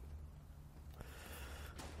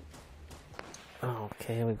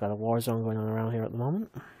 Okay, we've got a war zone going on around here at the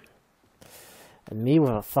moment. And me with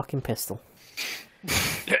a fucking pistol.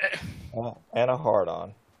 And a hard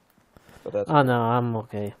on. But that's Oh no, I'm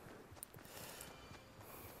okay.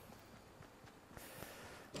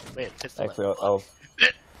 Wait, pistol. actually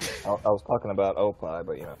I was talking about Opie,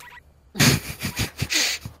 but you know.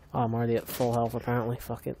 Oh, I'm already at full health apparently,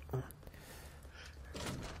 fuck it.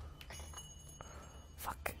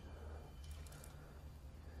 Fuck.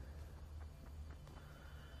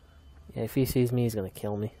 Yeah, if he sees me, he's gonna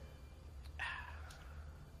kill me.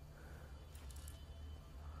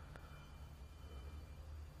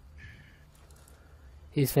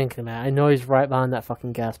 He's thinking about it. I know he's right behind that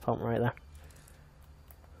fucking gas pump right there.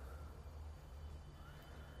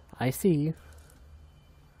 I see you.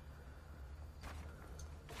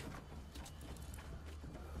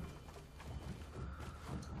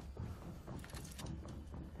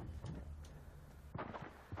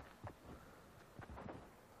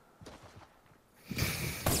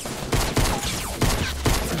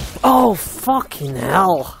 Oh, fucking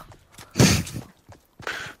hell!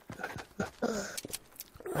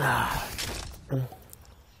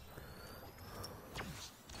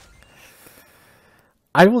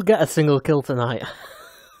 I will get a single kill tonight.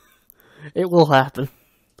 It will happen.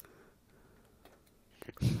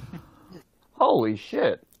 Holy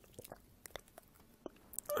shit.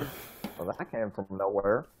 Well, that came from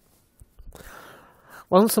nowhere.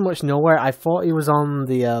 Wasn't so much nowhere. I thought he was on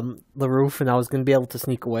the roof and I was going to be able to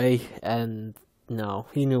sneak away, and no,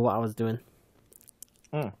 he knew what I was doing.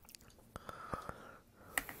 Hmm.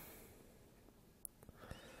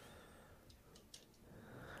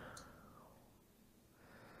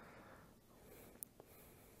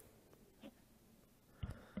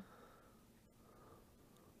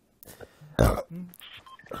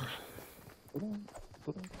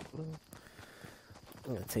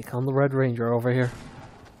 I'm going to take on the Red Ranger over here.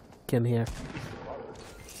 Kim here.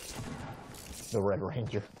 The Red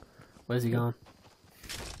Ranger. Where's he gone?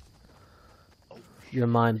 You're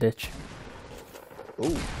mine, bitch.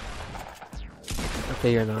 Ooh.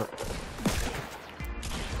 Okay, you're not.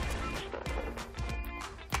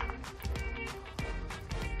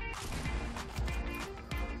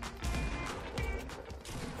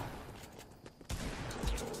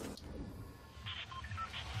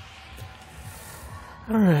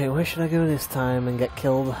 Alright, where should I go this time and get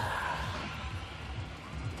killed?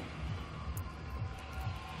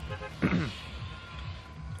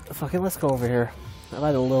 Fuck it, let's go over here. I've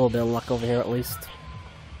had a little bit of luck over here at least.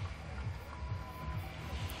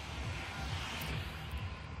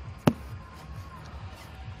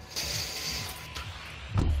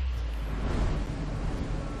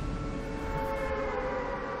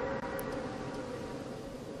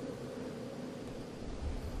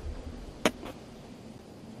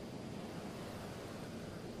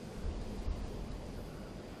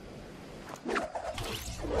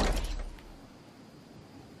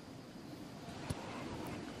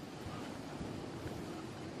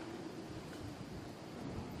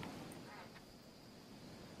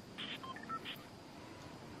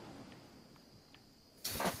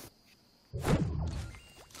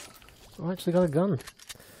 I actually got a gun.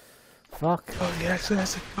 Fuck. Oh, he actually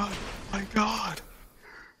has a gun. Oh my god.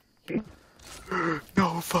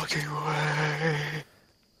 No fucking way.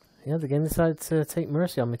 Yeah, the game decided to take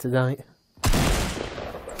mercy on me tonight.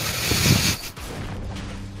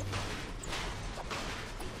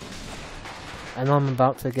 I know I'm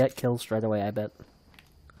about to get killed straight away, I bet.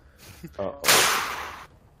 Uh-oh.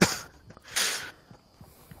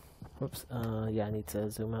 Whoops, yeah, I need to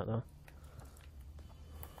zoom out now.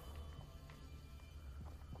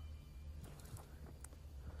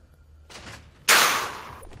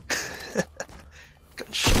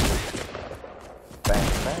 Bang,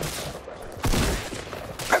 bang.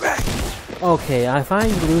 Bang, bang. Okay, if I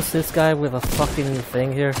lose this guy with a fucking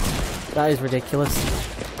thing here, that is ridiculous.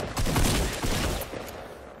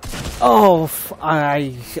 Oh,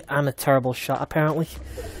 I'm a terrible shot, apparently.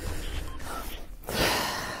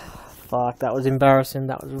 Fuck, that was embarrassing.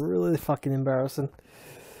 That was really fucking embarrassing.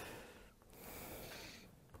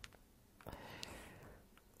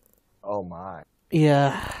 Oh my.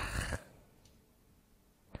 Yeah.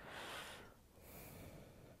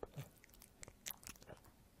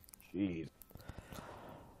 Jeez.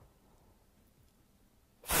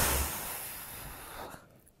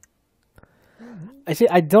 Actually,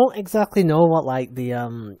 I don't exactly know what, like,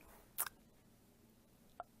 the,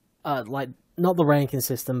 like, not the ranking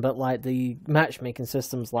system, but, like, the matchmaking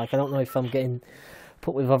system's like. I don't know if I'm getting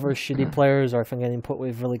put with other shitty players, or if I'm getting put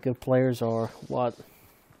with really good players, or what.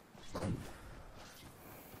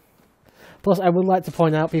 Plus, I would like to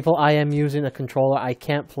point out, people, I am using a controller. I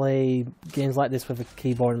can't play games like this with a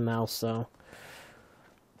keyboard and mouse, so...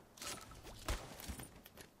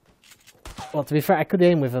 Well, to be fair, I could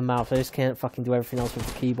aim with a mouse, I just can't fucking do everything else with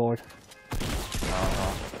the keyboard.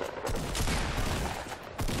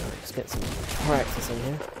 Let's get some practice in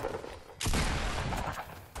here.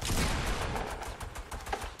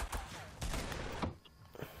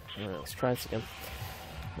 Alright, let's try this again.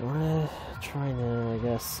 Trying to, I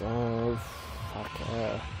guess, fuck,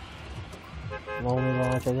 Lonely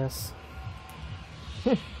Lodge, I guess.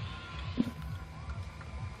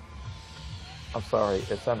 I'm sorry,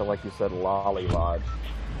 it sounded like you said Lolly Lodge.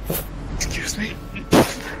 Excuse me?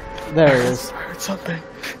 There it is. I heard something.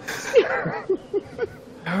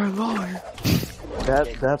 I heard Lolly.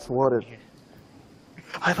 That's what it...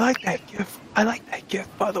 I like that gift. I like that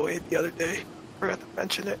gift, by the way, the other day. Forgot to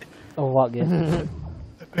mention it. Oh, what gift? The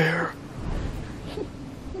bear.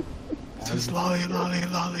 It says lolly, lolly,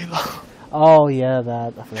 lolly, lolly. Oh, yeah,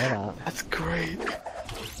 that. I forgot that. That's great.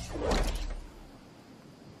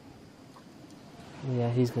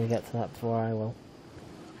 Yeah, he's gonna get to that before I will.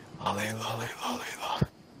 Lolly, lolly, lolly, lolly.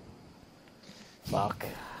 Fuck.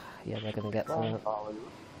 Yeah, they're gonna get to that.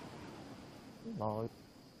 Lolly.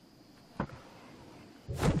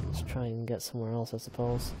 Let's try and get somewhere else, I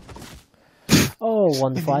suppose. Oh,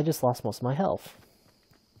 wonderful, I just lost most of my health.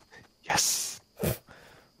 Yes.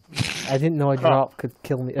 I didn't know a drop could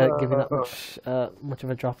kill me, give me that much of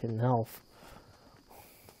a drop in health.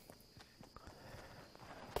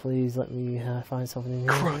 Please let me find something in here.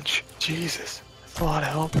 Crunch. Jesus. That's a lot of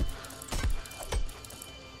help.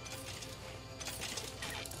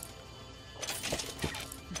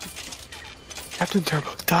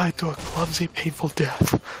 CaptainTurbo died to a clumsy, painful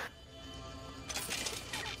death.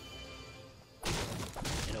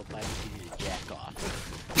 You know, Mike, you need to jack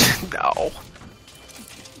off. No.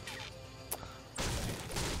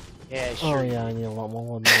 Yeah, sure. Oh yeah, I need a lot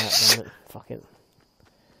more than that, damn it. Fuck it.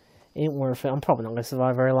 Ain't worth it. I'm probably not gonna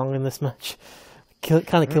survive very long in this match.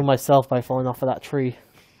 Kinda killed myself by falling off of that tree.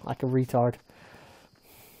 Like a retard.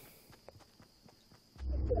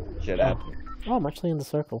 Shit happened. Oh, I'm actually in the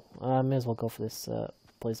circle. I may as well go for this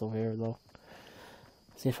place over here, though.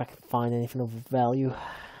 See if I can find anything of value.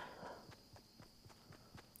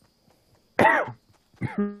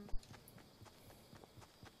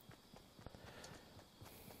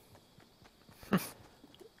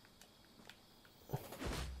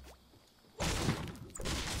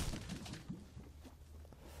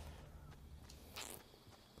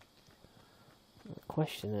 The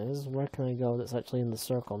question is, where can I go that's actually in the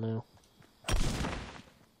circle now?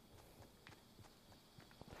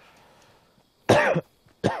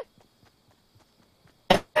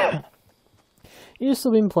 You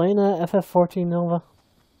still been playing FF14 Nova?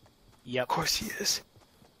 Yep. Of course he is.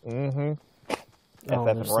 Mm-hmm. Oh, FF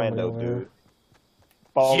and there's somebody Rando, over there. dude.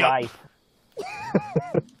 Ball Yup. life.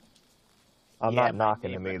 I'm Yeah, not my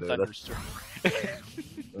knocking him neighbor either. Thunderstorm.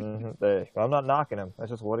 I'm not knocking him.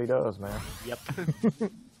 That's just what he does, man. Yep.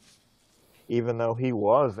 Even though he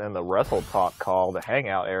was in the Wrestle Talk call, the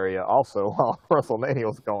hangout area, also while WrestleMania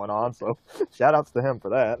was going on, so shout outs to him for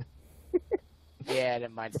that. Yeah, I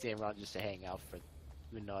didn't mind staying around just to hang out for,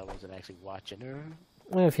 even though I wasn't actually watching her.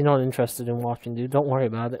 Well, if you're not interested in watching, dude, don't worry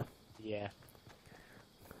about it. Yeah.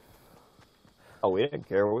 Oh, we didn't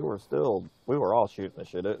care. We were all shooting the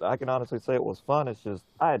shit. I can honestly say it was fun. It's just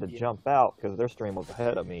I had to jump out because their stream was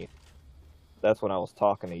ahead of me. That's when I was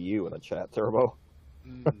talking to you in the chat, Turbo.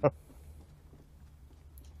 Mm.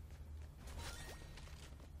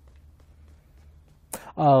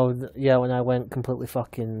 Oh, yeah, when I went completely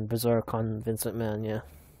fucking berserk on Vincent Man, yeah.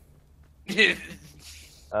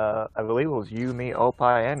 I believe it was you, me, Opie,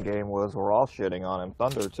 and Game we're all shitting on him.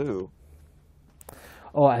 Thunder too.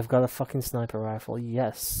 Oh, I've got a fucking sniper rifle.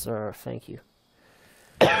 Yes, sir. Thank you.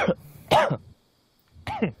 I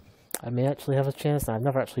may actually have a chance. I've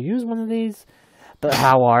never actually used one of these, but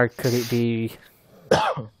how hard could it be?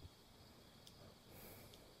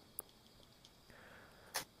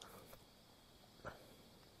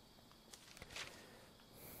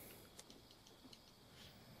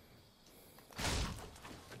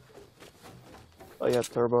 Oh yeah,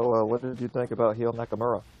 Turbo. What did you think about Heel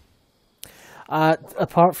Nakamura?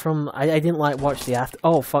 Apart from I didn't like watch the after.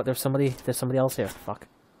 Oh fuck! There's somebody else here. Fuck.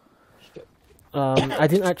 Shit. I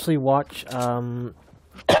didn't actually watch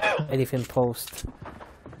anything post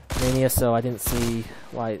Mania, so I didn't see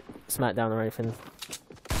like SmackDown or anything.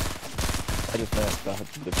 I just asked the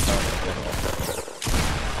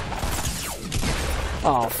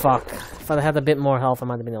Oh fuck! If I'd had a bit more health, I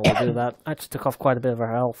might have been able to do that. I actually took off quite a bit of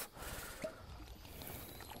her health.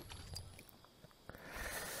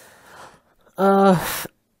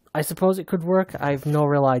 I suppose it could work. I've no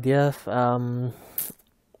real idea. Hell,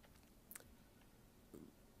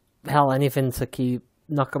 anything to keep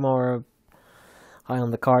Nakamura high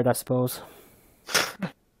on the card, I suppose.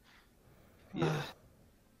 Yeah.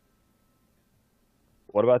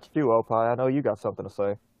 What about you, Opie? I know you got something to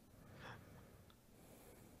say.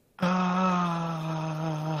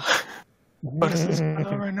 What is this going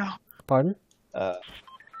on right now? Pardon? Uh,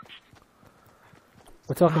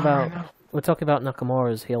 We're talking Oh, about I know. we're talking about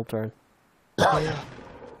Nakamura's heel turn. Oh yeah.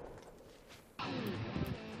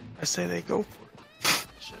 I say they go for it.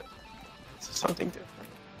 Shit. This is something different.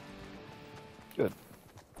 good.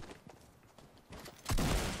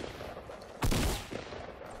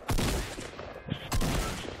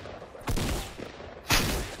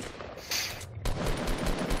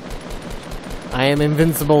 I am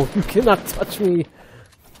invincible. You cannot touch me.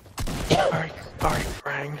 Alright,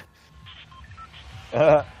 Krang.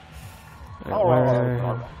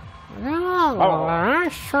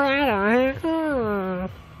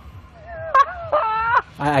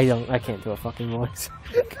 I can't do a fucking voice.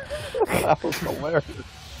 That was hilarious.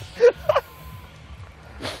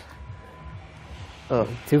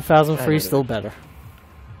 2003 still better.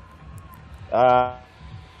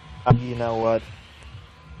 You know what?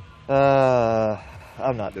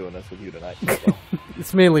 I'm not doing this with you tonight. So.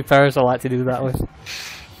 It's mainly Paris I like to do that with.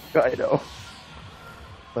 I know.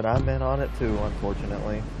 But I'm in on it too,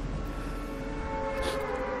 unfortunately.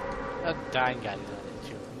 That dying guy is on it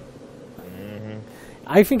too. Mm-hmm.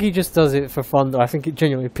 I think he just does it for fun, though. I think it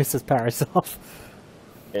genuinely pisses Paris off.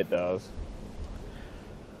 It does.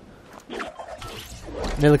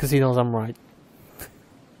 Mainly because he knows I'm right.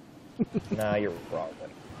 Nah, you're wrong.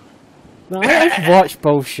 No, I've watched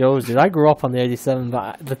both shows, dude. I grew up on the 87,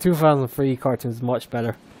 but the 2003 cartoon is much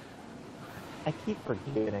better. I keep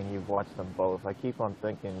forgetting you've watched them both. I keep on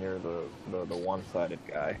thinking you're the one-sided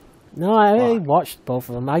guy. No, I watched both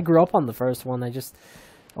of them. I grew up on the first one. I just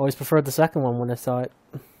always preferred the second one when I saw it.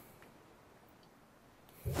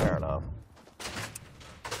 Fair enough.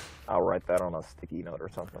 I'll write that on a sticky note or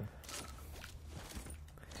something.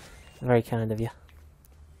 Very kind of you.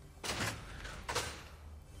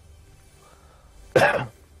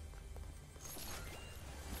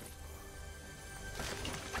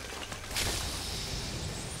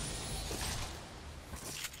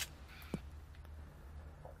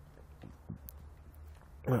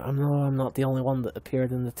 I'm not the only one that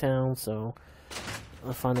appeared in the town, so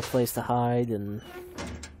I'll find a place to hide and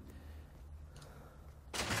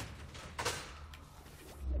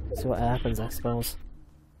see what happens, I suppose.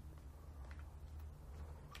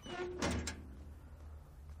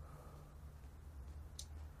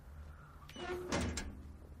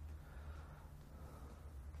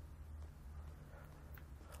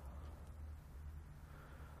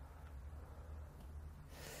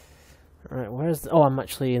 Alright, where's the... Oh, I'm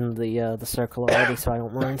actually in the circle already, so I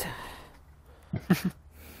don't mind.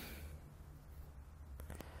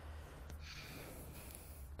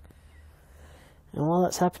 And while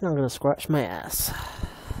that's happening, I'm gonna scratch my ass.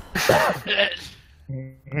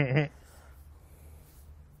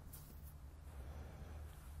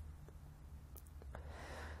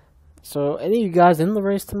 So, any of you guys in the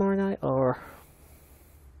race tomorrow night, or?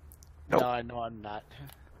 Nope. No, I know I'm not.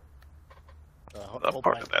 Not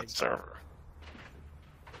part of that server.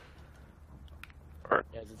 Or,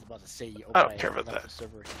 Yeah, I was about to say, I don't care about that.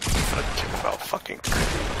 Server. I don't care about fucking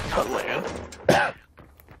Cutland.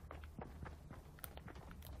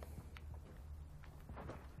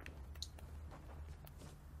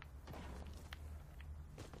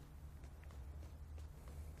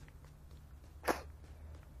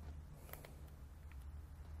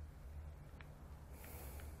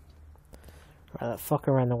 That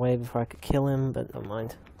fucker ran away before I could kill him, but never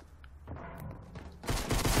mind.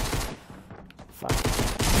 Fuck.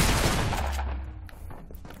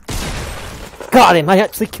 Got him! I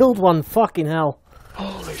actually killed one! Fucking hell!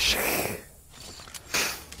 Holy shit.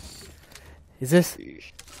 Is this?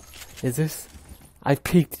 I've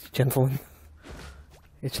peaked, gentlemen.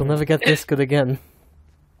 It shall never get this good again.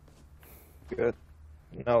 Good.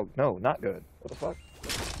 No, not good. What the fuck?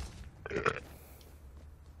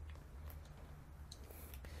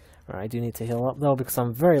 Alright, I do need to heal up though, because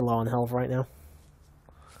I'm very low on health right now.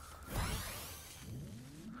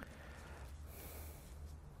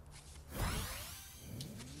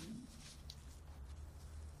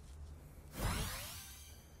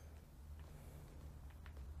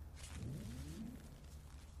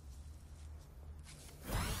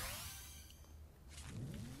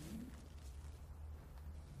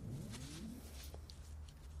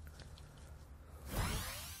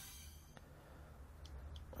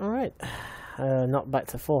 Alright, not back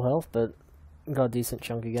to full health, but got a decent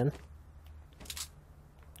chunk again.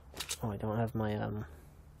 Oh, I don't have my, I don't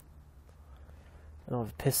have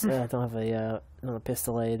a pistol, I don't have a, not a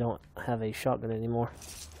pistol, I don't have a shotgun anymore.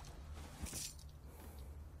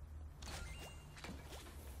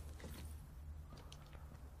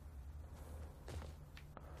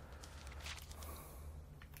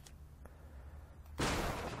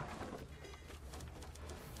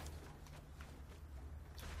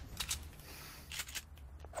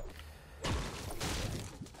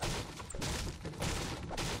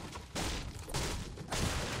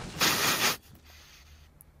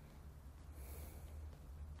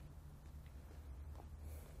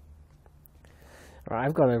 Alright,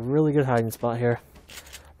 I've got a really good hiding spot here.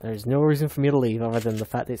 There's no reason for me to leave other than the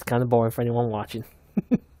fact that it's kind of boring for anyone watching.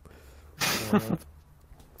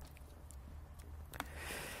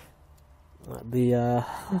 The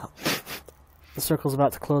circle's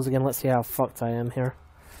about to close again. Let's see how fucked I am here.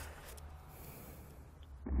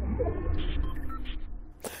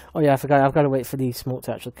 Oh yeah, I forgot. I've got to wait for the smoke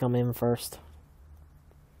to actually come in first.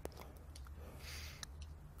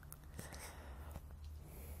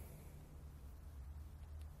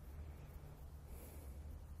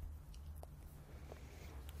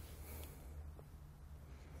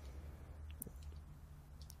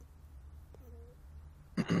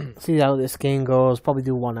 See how this game goes. Probably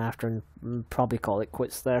do one after and probably call it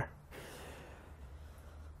quits there.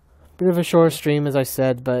 Bit of a short stream, as I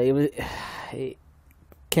said, but it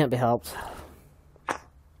can't be helped.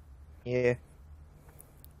 Yeah.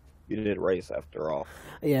 You did race after all.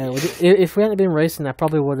 Yeah, if we hadn't been racing, I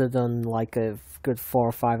probably would have done like a good 4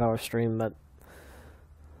 or 5 hour stream, but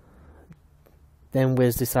then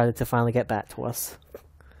Wiz decided to finally get back to us.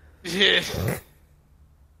 Yeah.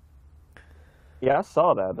 Yeah, I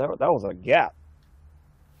saw that. That was a gap.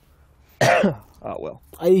 Oh, well.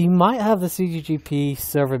 You might have the CGGP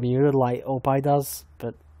server muted like Opie does,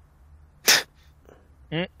 but...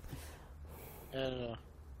 I don't know.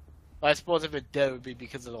 I suppose if it did, it would be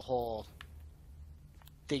because of the whole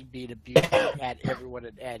thing being abused, add everyone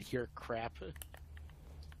and add here crap.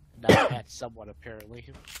 Not add someone, apparently.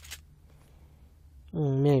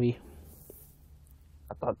 Maybe.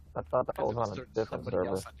 I thought that was on a different server.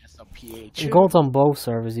 Else on SLPH. Gold's on both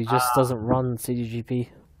servers, he just doesn't run CGGP.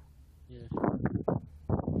 Yeah.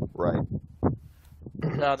 Right.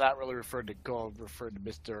 No, not really referring to Gold, referring to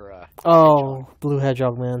Mr. Oh, Hedgehog. Blue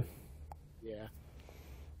Hedgehog, man. Yeah.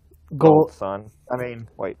 Gold, son. I mean,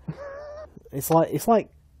 wait. It's like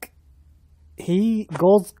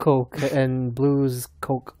Gold's Coke and Blue's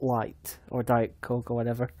Coke Light or Diet Coke or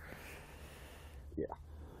whatever. Yeah.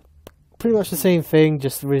 Pretty much the same thing,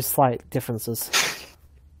 just with slight differences.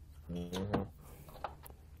 Mm-hmm.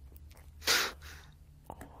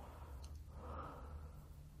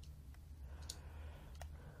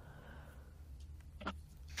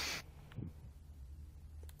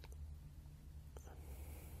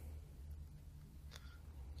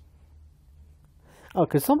 Oh,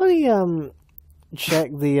 could somebody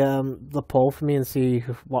check the poll for me and see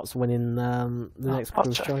what's winning the next I'll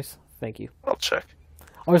cruise check. choice? Thank you. I'll check.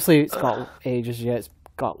 Obviously, it's got ages yet. It's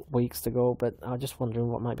got weeks to go, but I was just wondering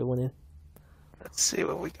what might be winning. Let's see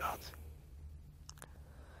what we got.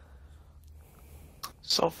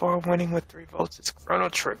 So far, winning with 3 votes is Chrono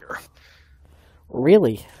Trigger.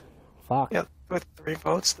 Really? Fuck. Yeah, with 3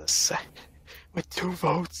 votes, with 2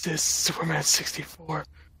 votes is Superman 64.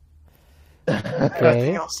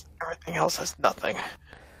 Okay. Everything else has nothing.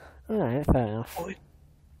 Alright, fair enough. Holy,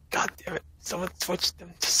 God damn it! Someone switched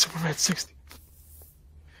them to Superman 60.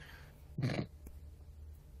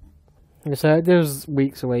 So there's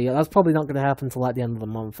weeks away. That's probably not going to happen until at the end of the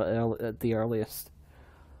month at the earliest.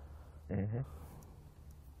 Mm-hmm.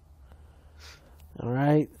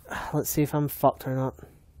 Alright, let's see if I'm fucked or not.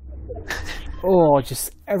 Oh,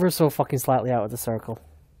 just ever so fucking slightly out of the circle.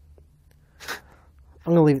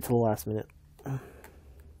 I'm gonna leave it to the last minute.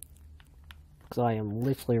 Because I am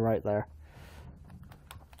literally right there.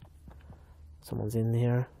 Someone's in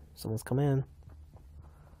here. Someone's come in.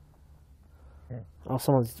 Oh,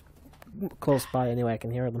 someone's close by anyway, I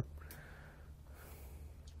can hear them.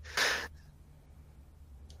 I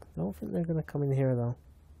don't think they're gonna come in here though.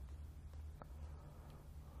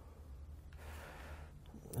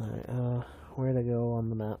 Alright, where to go on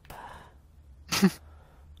the map?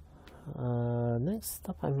 Next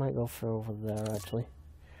up I might go for over there actually.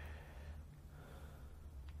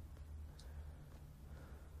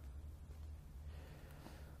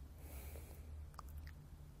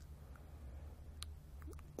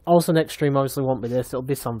 Also next stream obviously won't be this, it'll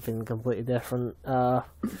be something completely different. Not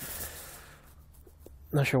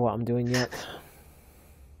sure what I'm doing yet.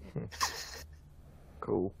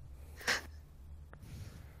 Cool.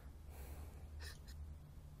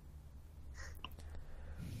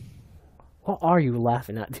 What are you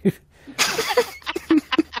laughing at, dude?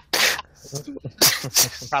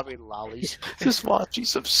 Probably lollies. Just watching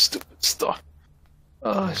some stupid stuff.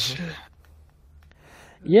 Oh shit.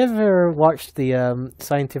 You ever watched the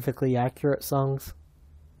scientifically accurate songs?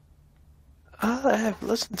 I have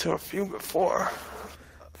listened to a few before.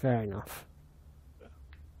 Fair enough.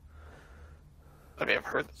 I mean, I've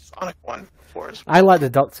heard the Sonic one before as well. I like the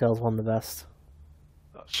DuckTales one the best.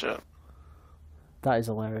 Oh shit. That is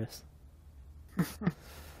hilarious. I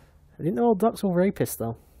didn't know all ducks were rapists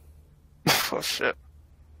though. Oh shit.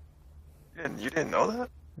 You didn't know that?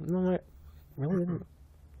 No, I really didn't.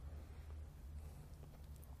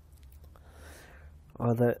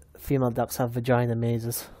 Or the female ducks have vagina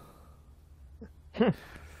mazes. Alright,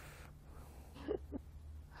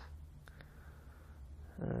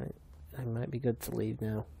 I might be good to leave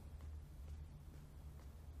now.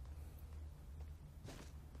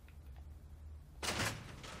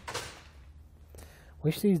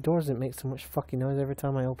 Wish these doors didn't make so much fucking noise every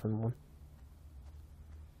time I open one.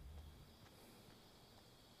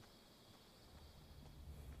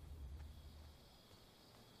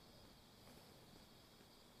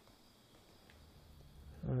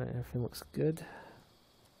 Alright, everything looks good.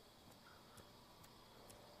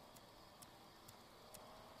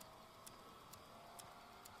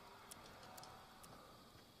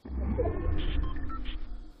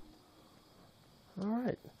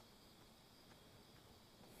 Alright.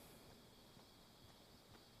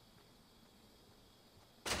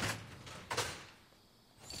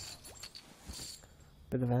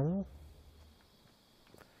 Bit of ammo.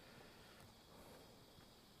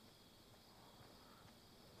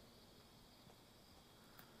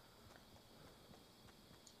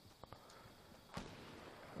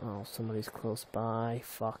 Oh, somebody's close by.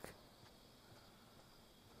 Fuck.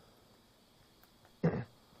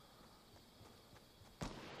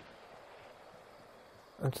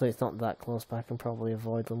 Actually, it's not that close, but I can probably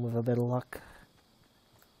avoid them with a bit of luck.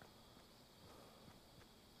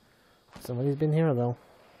 Somebody's been here, though.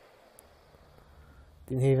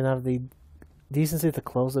 Didn't even have the decency to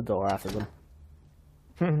close the door after them.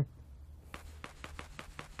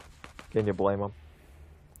 Can you blame them?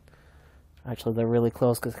 Actually, they're really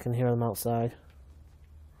close because I can hear them outside.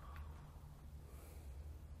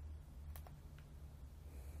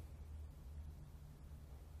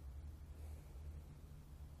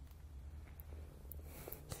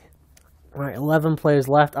 Alright, 11 players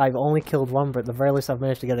left. I've only killed one, but at the very least I've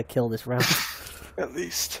managed to get a kill this round. At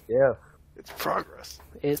least. Yeah. It's progress.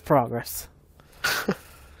 It's progress.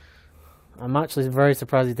 I'm actually very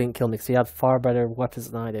surprised he didn't kill me because he had far better weapons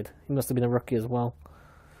than I did. He must have been a rookie as well.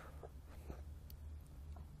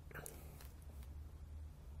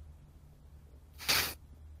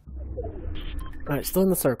 Alright, still in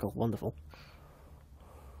the circle. Wonderful.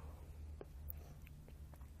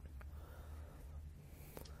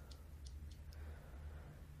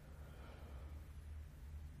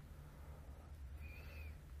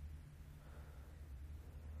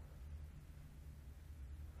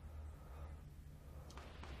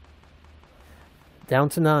 Down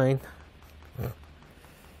to 9.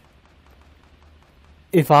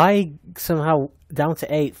 If I somehow... Down to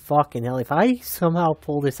 8, fucking hell. If I somehow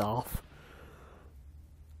pull this off,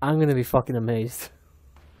 I'm gonna be fucking amazed.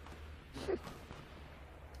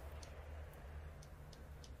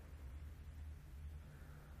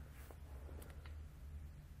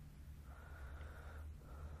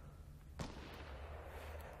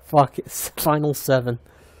 Fuck, it's final 7.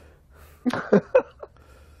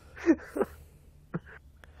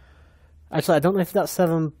 Actually, I don't know if that's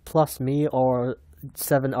 7 plus me or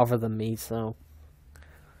 7 other than me, so...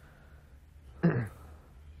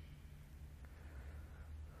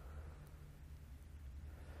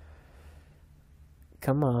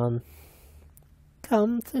 Come on.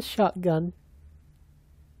 Come to shotgun.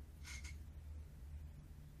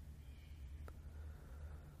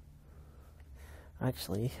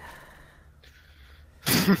 Actually...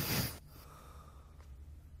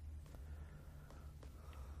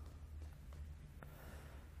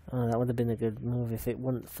 Oh, that would have been a good move if it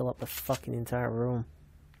wouldn't fill up the fucking entire room.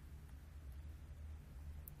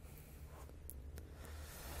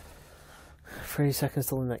 "30 seconds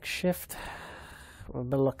till the next shift."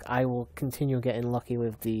 But look, I will continue getting lucky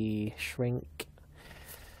with the shrink.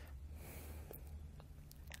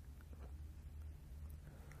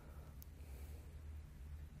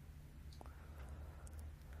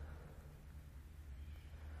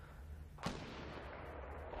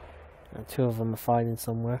 And 2 of them are fighting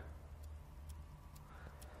somewhere.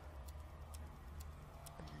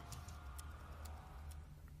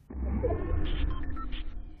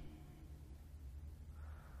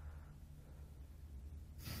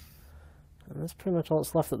 And that's pretty much all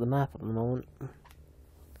that's left at the map at the moment.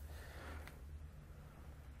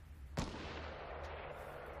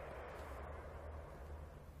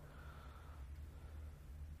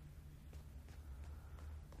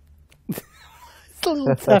 It's a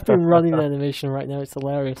little tapping running animation right now, it's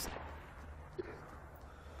hilarious.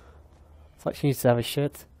 It's like she needs to have a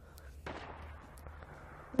shit.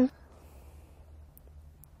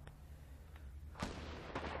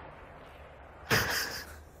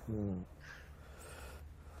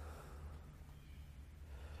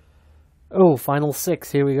 Oh, final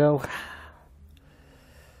 6, here we go.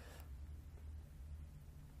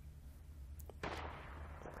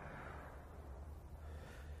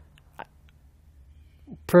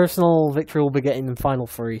 Personal victory will be getting in final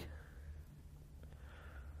 3.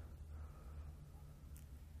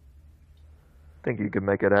 Think you could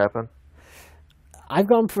make it happen? I've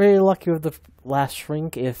gotten pretty lucky with the last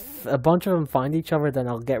shrink. If a bunch of them find each other, then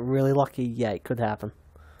I'll get really lucky. Yeah, it could happen.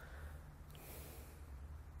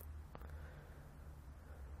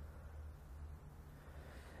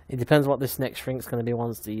 It depends what this next shrink's going to be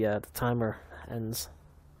once the timer ends.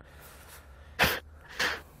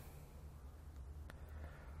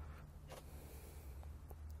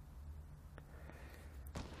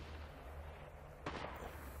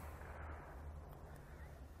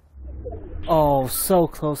 Oh, so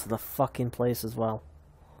close to the fucking place as well.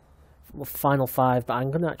 Final 5, but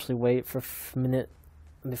I'm going to actually wait for a minute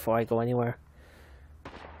before I go anywhere.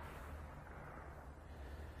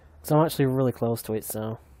 So I'm actually really close to it,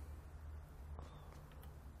 so...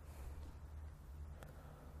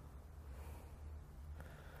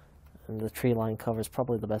 And the tree line cover is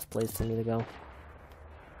probably the best place for me to go.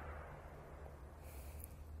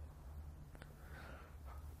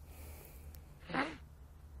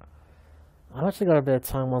 I've actually got a bit of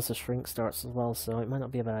time once the shrink starts as well, so it might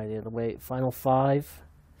not be a bad idea to wait. Final 5.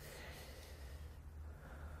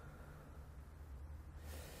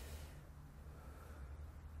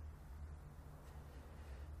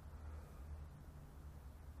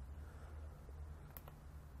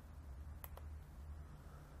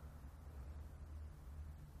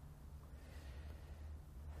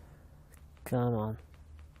 Come on.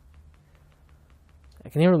 I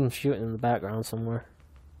can hear them shooting in the background somewhere.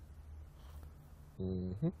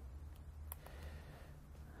 Mm-hmm.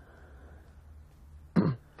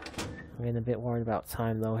 I'm getting a bit worried about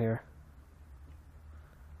time though here.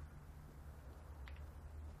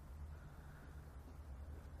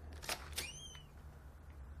 I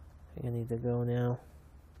think I need to go now.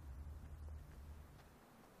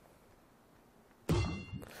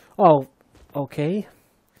 Oh, okay.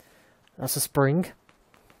 That's a spring.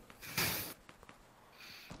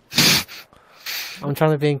 I'm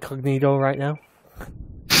trying to be incognito right now.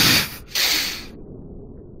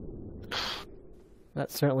 That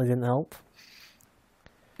certainly didn't help.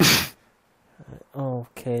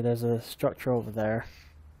 Okay, there's a structure over there.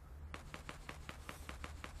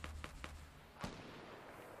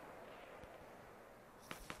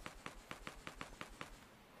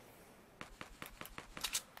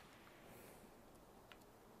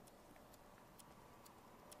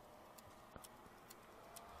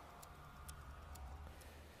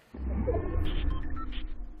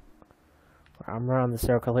 I'm around the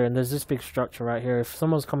circle here, and there's this big structure right here. If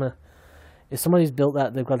somebody's built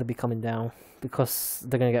that, they've got to be coming down because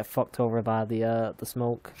they're gonna get fucked over by the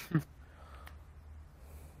smoke.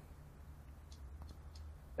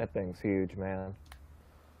 That thing's huge, man.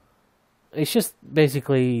 It's just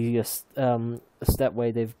basically a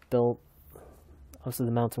stepway they've built. Obviously,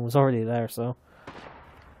 the mountain was already there, so.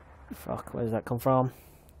 Fuck, where does that come from?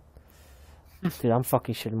 Dude, I'm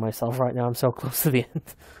fucking shitting myself right now. I'm so close to the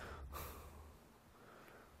end.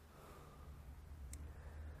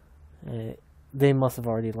 They must have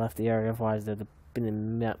already left the area, otherwise they'd have been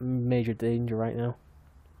in major danger right now.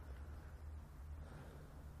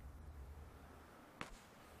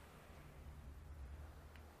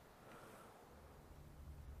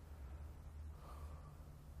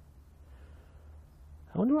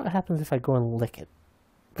 I wonder what happens if I go and lick it.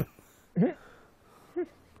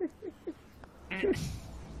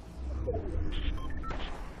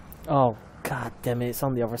 Oh, god damn it, it's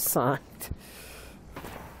on the other side.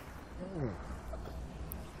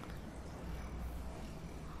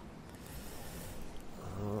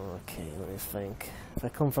 Okay, let me think. If I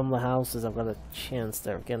come from the houses, I've got a chance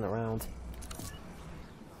there of getting around.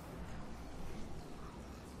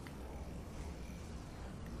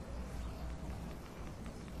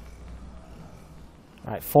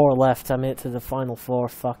 Alright, 4 left. I made it to the final 4.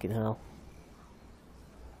 Fucking hell.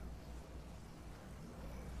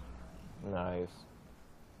 Nice.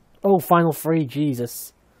 Oh, final 3.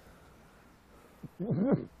 Jesus.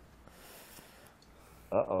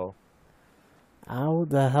 Uh-oh. How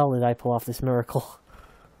the hell did I pull off this miracle?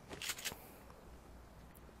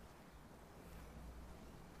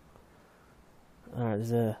 Alright,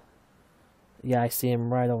 there's a... Yeah, I see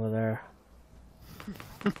him right over there.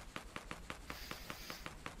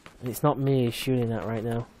 It's not me he's shooting at right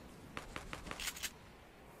now.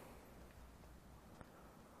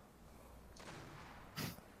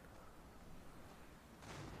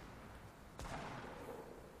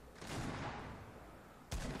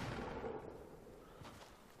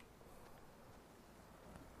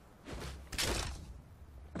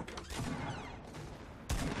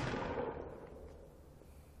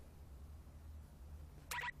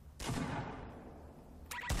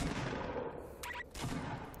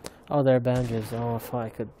 Oh, they're bandages. Oh, if I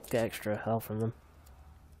could get extra health from them.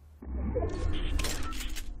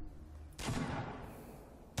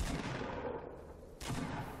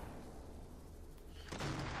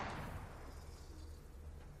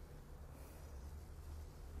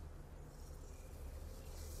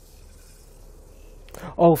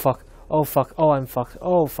 Oh, fuck. Oh, fuck. Oh, I'm fucked.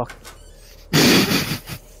 Oh, fuck.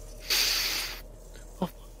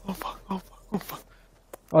 Oh fuck, oh fuck, oh fuck.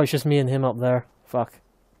 Oh, it's just me and him up there. Fuck.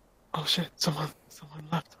 Oh shit, someone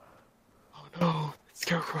left. Oh no, it's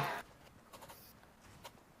Scarecrow.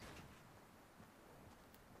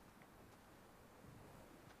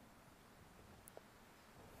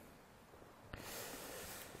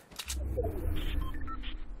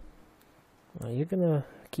 Well, you're gonna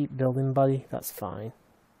keep building, buddy? That's fine.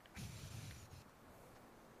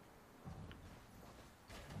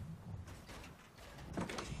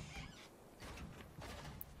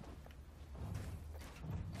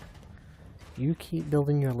 You keep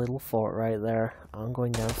building your little fort right there. I'm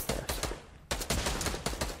going downstairs.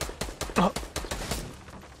 Oh.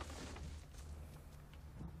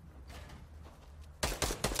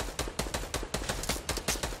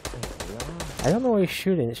 I don't know where he's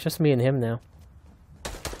shooting. It's just me and him now.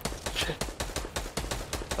 Shit.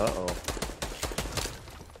 Uh-oh.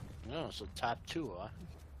 Oh, so top 2, huh?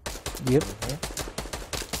 Yep.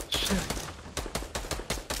 Shit.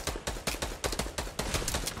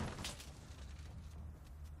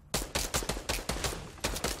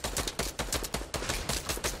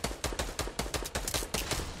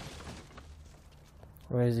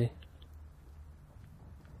 Where is he?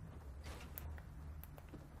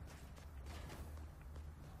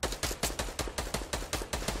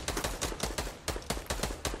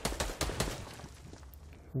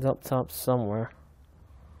 He's up top somewhere.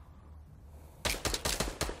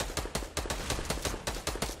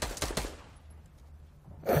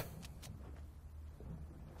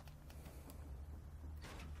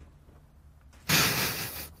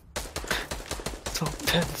 So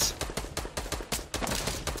tense.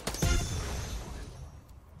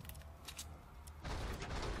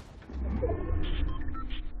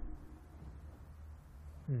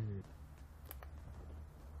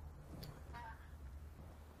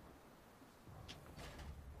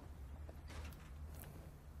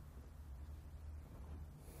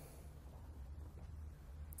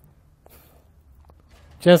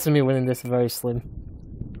 Just me winning this is very slim.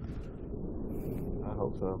 I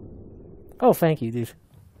hope so. Oh, thank you, dude.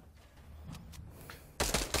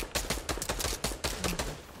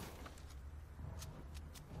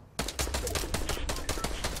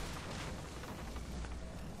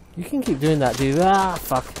 You can keep doing that, dude. Ah,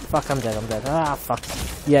 fuck. Fuck, I'm dead, I'm dead. Ah, fuck.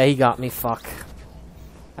 Yeah, he got me, fuck.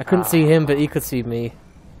 I couldn't see him, but he could see me.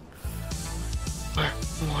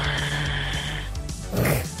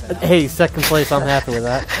 Hey, second place, I'm happy with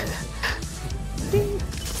that.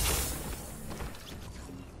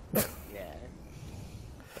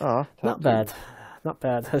 Oh, Not bad. Not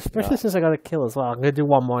bad. Especially since I got a kill as well. I'm gonna do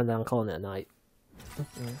one more and then I'm calling it a night.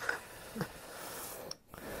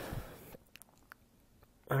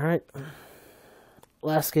 Alright.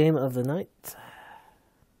 Last game of the night.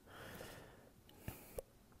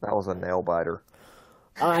 That was a nail biter.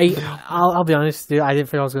 I'll be honest, dude. I didn't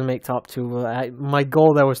think I was gonna make top 2. My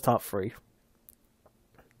goal there was top 3.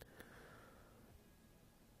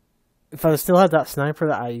 If I still had that sniper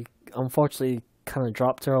that I unfortunately kind of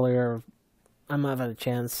dropped earlier, I might have had a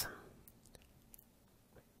chance.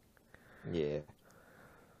 Yeah.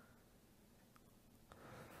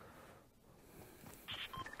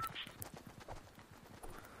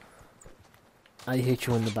 I hit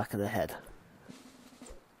you in the back of the head.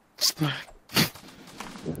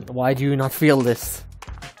 Why do you not feel this?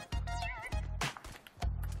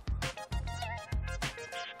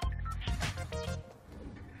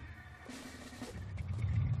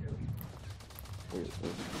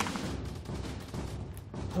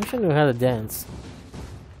 I wish I knew how to dance.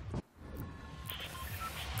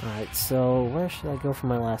 Alright, so where should I go for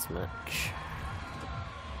my last match?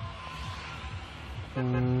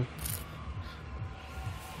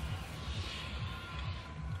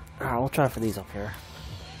 Alright, we'll try for these up here.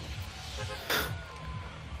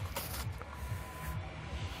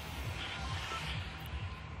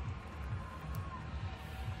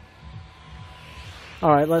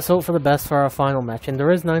 Alright, let's hope for the best for our final match. And there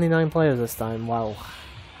is 99 players this time, wow.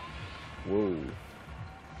 Whoa.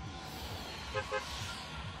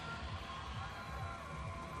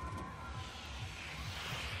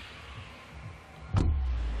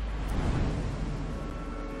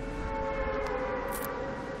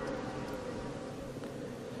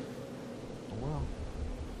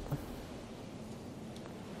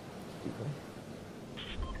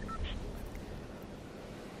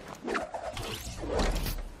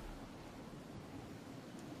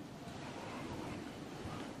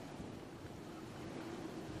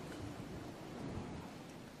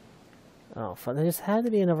 Oh, fuck, there just had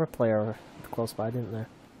to be another player close by, didn't there?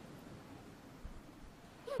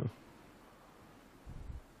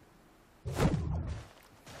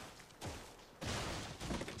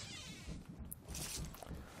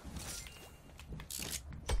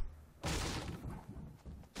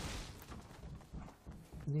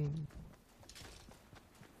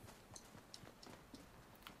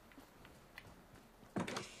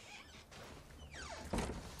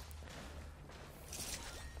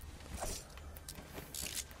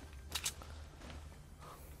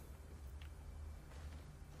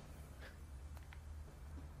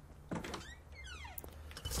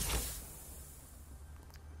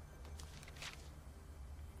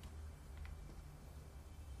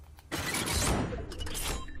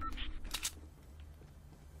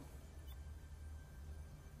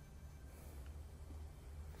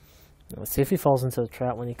 Let's see if he falls into the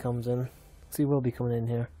trap when he comes in. So he will be coming in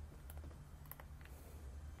here.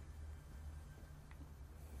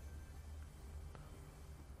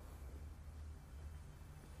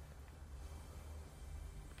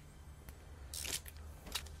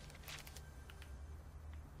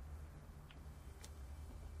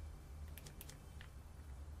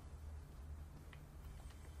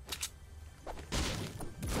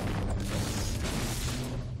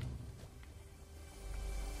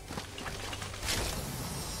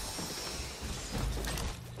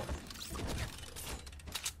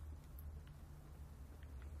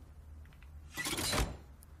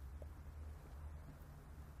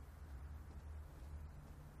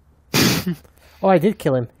 Oh, I did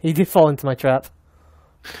kill him. He did fall into my trap.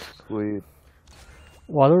 Sweet.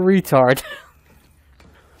 What a retard.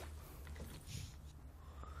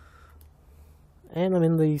 And I'm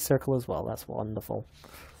in the circle as well. That's wonderful.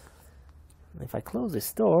 If I close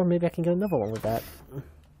this door, maybe I can get another one with that.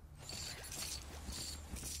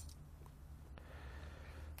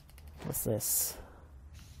 What's this?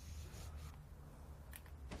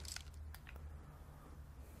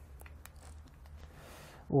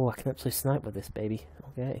 Oh, I can actually snipe with this baby.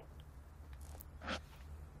 Okay.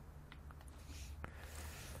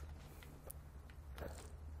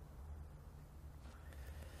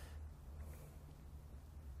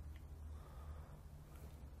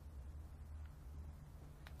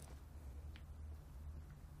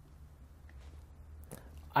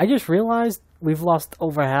 I just realized we've lost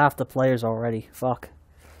over half the players already. Fuck.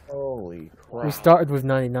 Holy crap. We started with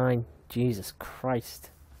 99. Jesus Christ.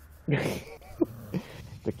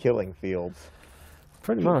 The killing fields.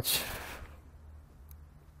 Pretty much.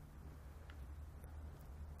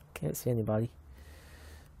 Can't see anybody.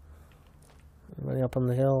 Anybody up on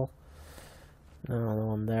the hill? No, no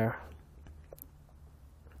one there.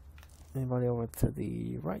 Anybody over to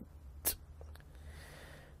the right?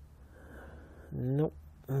 Nope.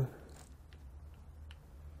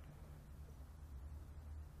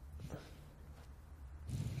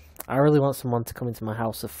 I really want someone to come into my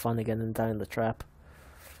house of fun again and die in the trap.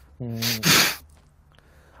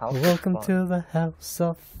 Welcome to the house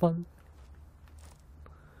of fun.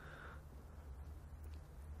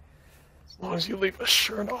 As long as you leave a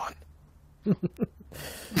shirt on.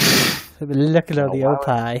 Looking at the old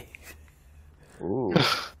pie. Ooh.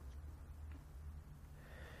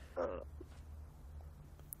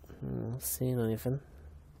 Not seeing anything.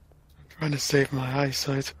 I'm trying to save my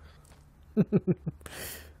eyesight.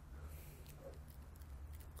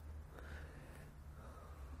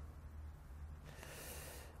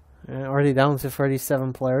 Already down to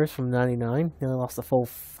 37 players from 99. Nearly lost a full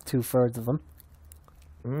 2/3 of them.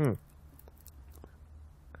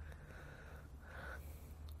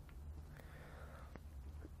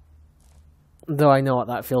 Though I know what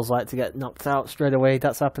that feels like to get knocked out straight away.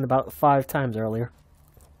 That's happened about 5 times earlier.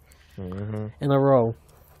 In a row.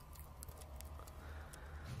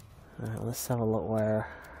 Alright, let's have a look where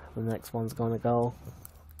the next one's going to go.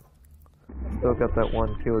 Still got that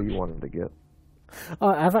one kill you wanted to get. Oh,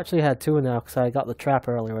 I've actually had 2 now because I got the trap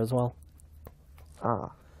earlier as well.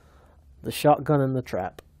 Ah. The shotgun and the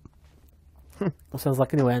trap. That sounds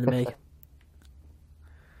like a new enemy.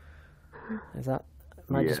 Is that? It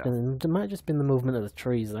might just been the movement of the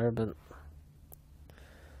trees there, but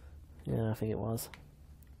yeah, I think it was.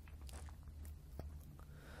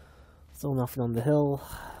 Still nothing on the hill,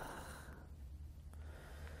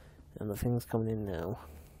 and the thing's coming in now.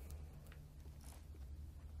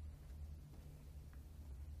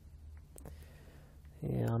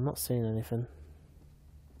 Yeah, I'm not seeing anything.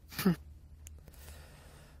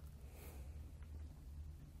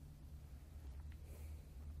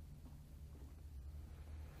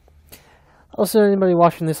 Also, anybody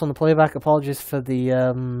watching this on the playback, apologies for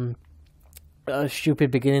the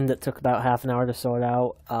stupid beginning that took about half an hour to sort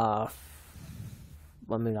out.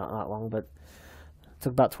 Well, maybe not that long, but it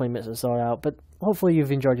took about 20 minutes to sort out. But hopefully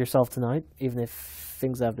you've enjoyed yourself tonight, even if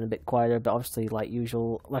things have been a bit quieter. But obviously, like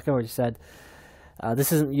usual, like I already said,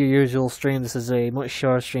 this isn't your usual stream. This is a much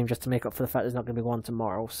shorter stream just to make up for the fact there's not going to be one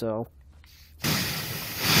tomorrow. So,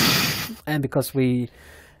 and because we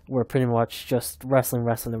were pretty much just wrestling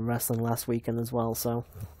last weekend as well, so.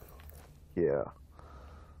 Yeah.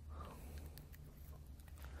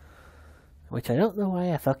 Which I don't know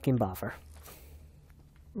why I fucking bother.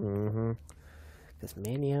 Mm-hmm. Because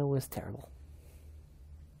Mania was terrible.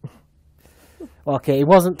 Okay, it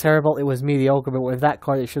wasn't terrible, it was mediocre, but with that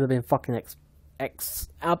card it should have been fucking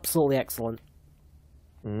absolutely excellent.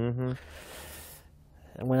 Mm-hmm.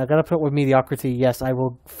 And when I gotta put with mediocrity, yes, I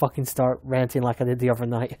will fucking start ranting like I did the other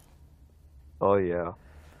night. Oh, yeah.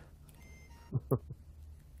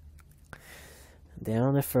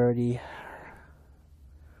 Down to 30.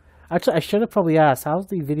 Actually, I should have probably asked, how's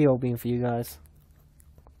the video been for you guys?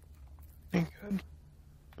 Good.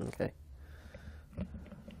 Okay.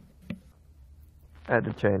 I had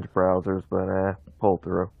to change browsers, but pulled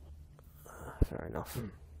through. Fair enough.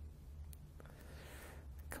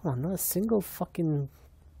 Come on, not a single fucking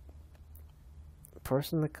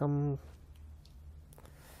person to come.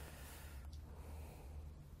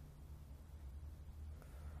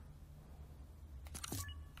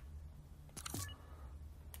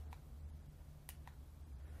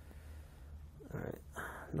 Alright,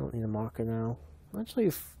 don't need a marker now.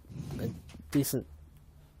 Actually, a decent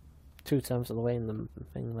 2 times of the way in the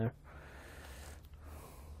thing there.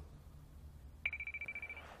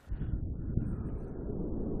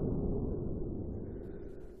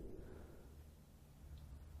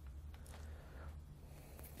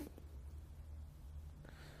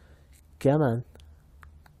 Come on.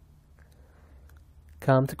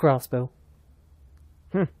 Come to crossbow.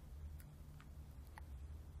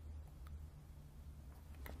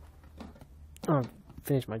 Oh,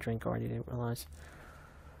 finished my drink already, didn't realize.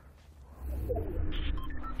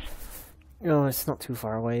 Oh, it's not too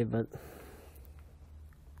far away, but...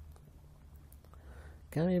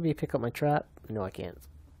 Can I maybe pick up my trap? No, I can't.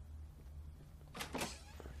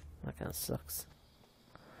 That kind of sucks.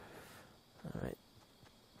 Alright.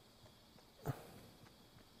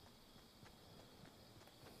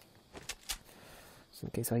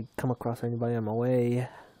 Just in case I come across anybody on my way.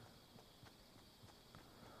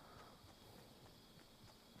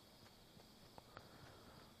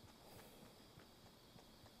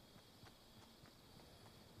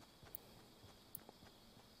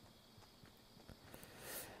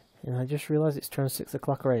 And I just realised it's turned 6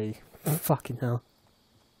 o'clock already. Fucking hell.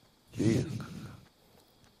 Jeez.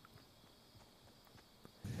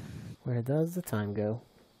 Where does the time go?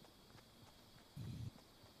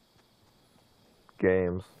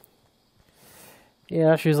 Games. Yeah,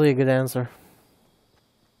 that's usually a good answer.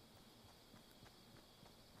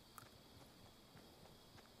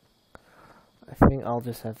 I think I'll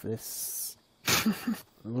just have this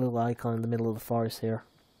little icon in the middle of the forest here.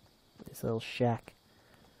 This little shack.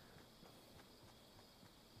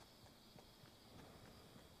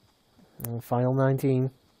 And file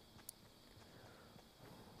 19.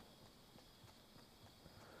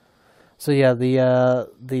 So yeah,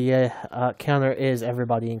 the counter is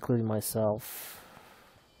everybody, including myself.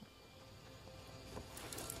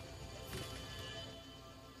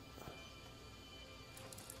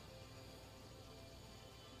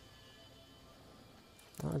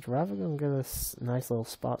 I'd rather go and get a nice little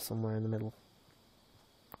spot somewhere in the middle.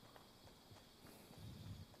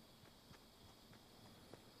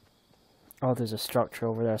 Oh, there's a structure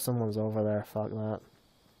over there. Someone's over there. Fuck that.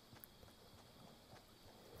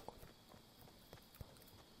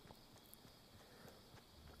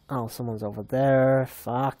 Oh, someone's over there.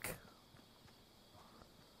 Fuck.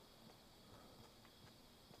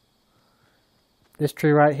 This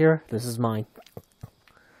tree right here, this is mine.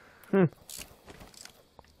 Can't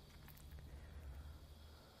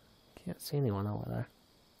see anyone over there.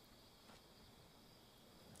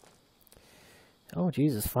 Oh,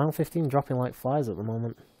 Jesus. Final 15 dropping like flies at the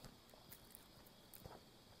moment.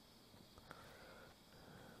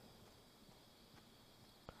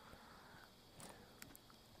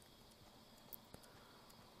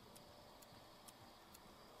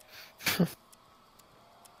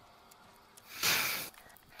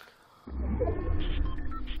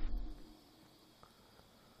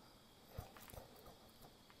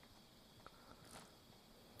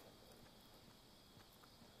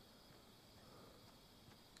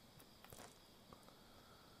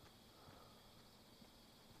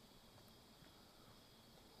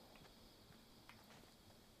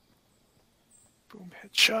 Boom,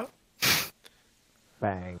 headshot.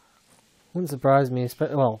 Bang. Wouldn't surprise me,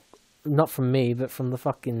 well, not from me, but from the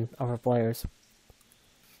fucking other players.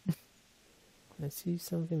 I see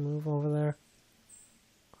something move over there.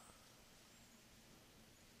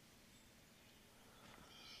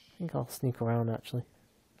 I think I'll sneak around, actually.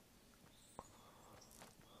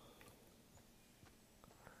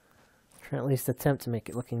 Try at least attempt to make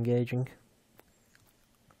it look engaging.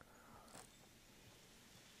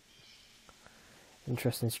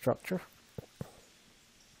 Interesting structure.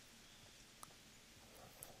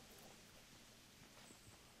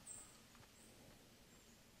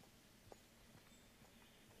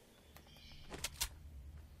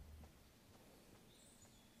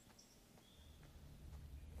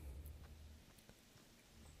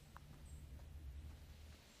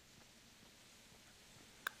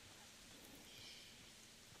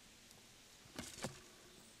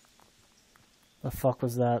 The fuck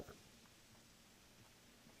was that?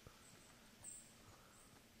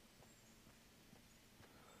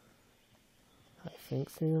 I think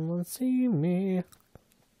someone see me.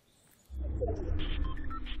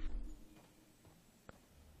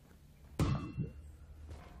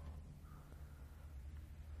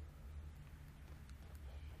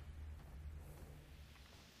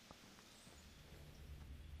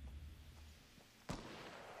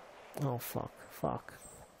 Oh fuck, fuck.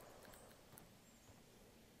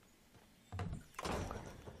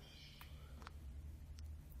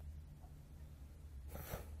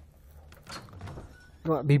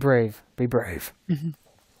 Well, be brave. Be brave. It's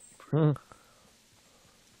your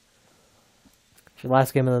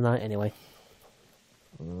last game of the night anyway.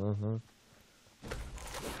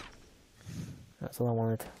 That's all I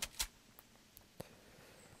wanted.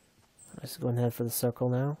 Let's go ahead for the circle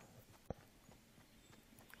now.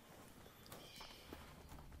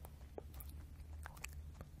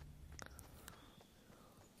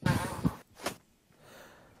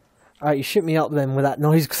 Alright, you shit me up then with that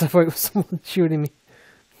noise because I thought it was someone shooting me.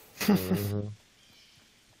 I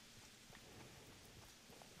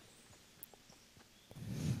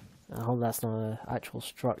hope that's not an actual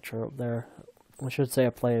structure up there. I should say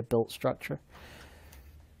a player-built structure.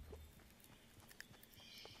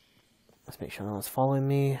 Let's make sure no one's following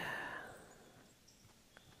me.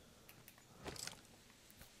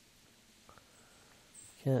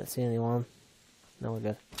 Can't see anyone. No, we're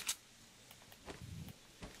good.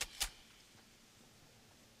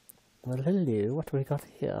 Well, hello. What do we got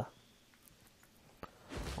here?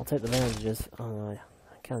 I'll take the bandages. Oh, no, I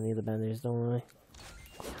kind of need the bandages, don't I?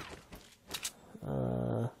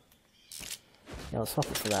 Yeah, let's swap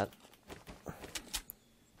it for that.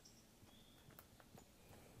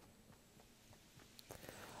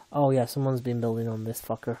 Oh yeah, someone's been building on this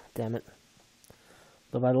fucker. Damn it.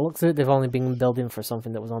 But by the looks of it, they've only been building for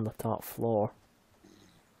something that was on the top floor.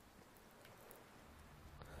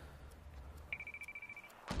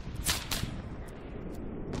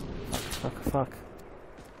 Fuck.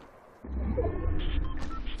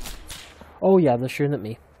 Oh yeah, they're shooting at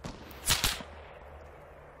me.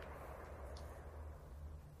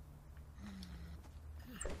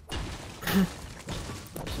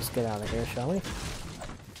 Let's just get out of here, shall we?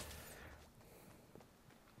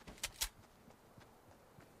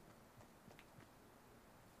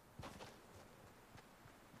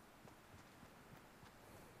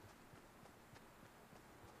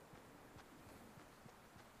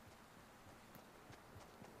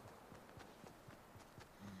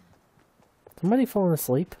 Somebody falling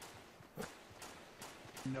asleep?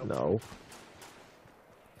 Nope.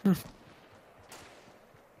 No.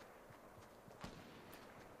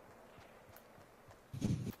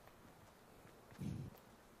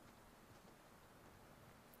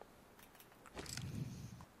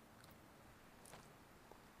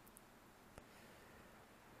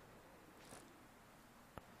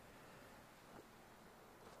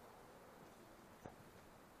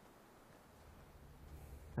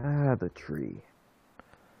 Ah, the tree.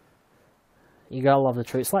 You gotta love the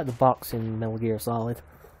tree. It's like the box in Metal Gear Solid.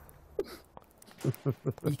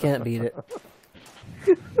 You can't beat it.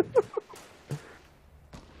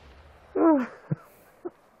 Alright,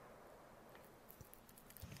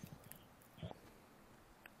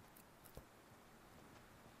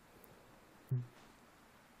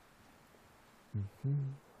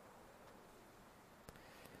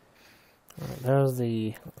 there's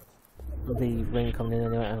the ring coming in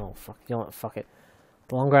anyway. Oh fuck, you know what, fuck it.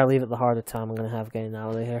 The longer I leave it, the harder time I'm gonna have getting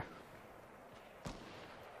out of here.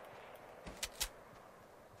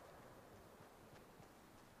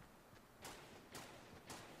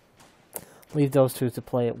 Leave those two to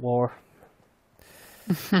play at war.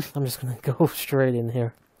 I'm just gonna go straight in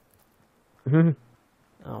here.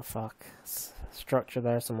 Oh fuck. Structure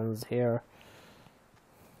there, someone's here.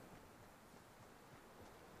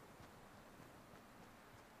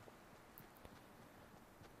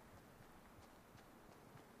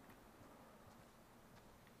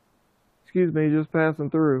 Excuse me, just passing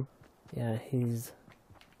through. Yeah, he's...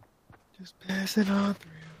 Just passing on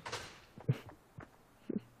through.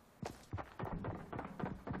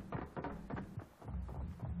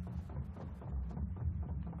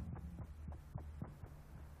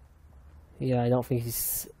 Yeah, I don't think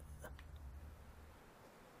he's...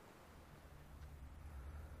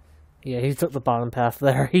 Yeah, he took the bottom path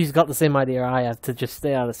there. He's got the same idea I have, to just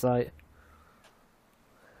stay out of sight.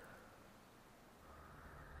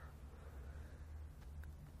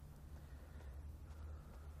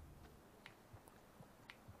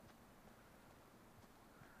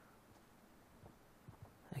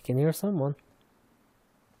 I can hear someone.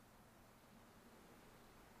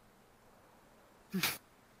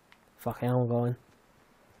 Fuck, I'm going.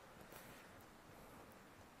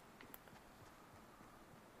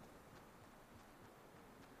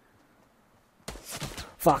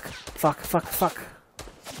 Fuck.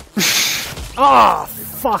 Oh,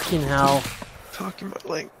 fucking hell. Talking about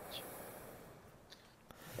like.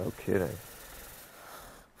 No kidding.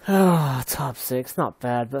 Oh, top 6, not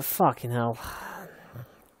bad, but fucking hell.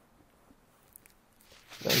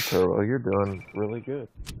 CaptainTurbo, you're doing really good.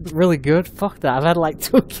 Really good? Fuck that. I've had like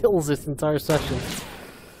 2 kills this entire session.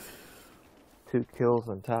 2 kills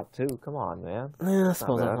in top 2. Come on, man. Yeah, I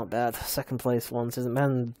suppose that's not bad. Second place once isn't bad.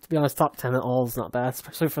 And to be honest, top 10 at all is not bad,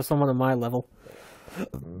 especially for someone at my level.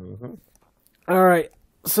 Alright,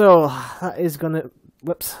 so that is gonna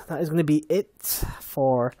be it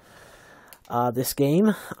for this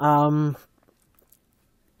game. Like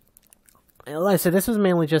I said, this was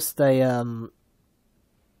mainly just a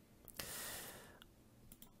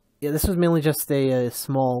this was mainly just a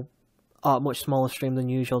small, much smaller stream than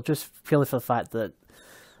usual, just purely for the fact that,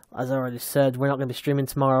 as I already said, we're not going to be streaming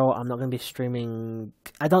tomorrow. I'm not going to be streaming...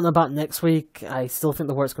 I don't know about next week. I still think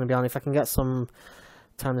the work's going to be on. If I can get some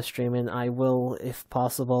time to stream in, I will, if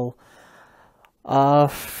possible.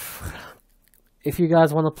 If you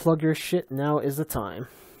guys want to plug your shit, now is the time.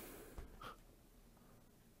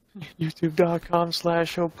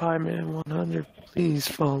 YouTube.com/OPieman100. Please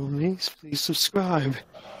follow me. Please subscribe.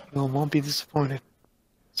 You won't be disappointed.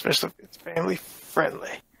 Especially if it's family friendly.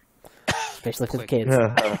 Especially for the kids.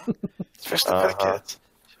 Especially for the kids.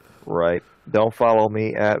 Right. Don't follow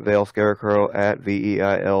me at Veil Scarecrow at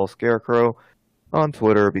VEIL Scarecrow on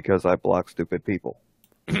Twitter because I block stupid people.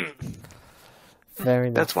 Very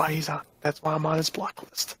nice. That's why I'm on his block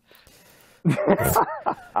list.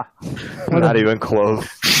 Not even close.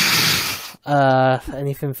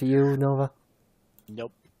 Anything for you, Nova?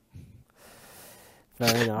 Nope.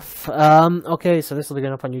 Fair enough. Okay, so this will be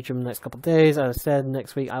going up on YouTube in the next couple of days. As I said,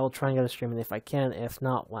 next week I will try and get a stream in if I can. If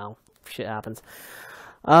not, well, shit happens.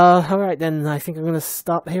 Alright then, I think I'm going to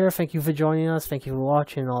stop here. Thank you for joining us. Thank you for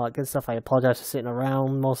watching, all that good stuff. I apologize for sitting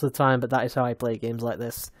around most of the time, but that is how I play games like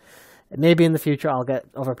this. Maybe in the future I'll get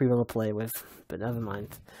other people to play with, but never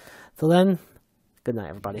mind. Till then, good night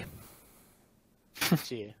everybody.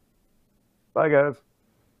 See you. Bye, guys.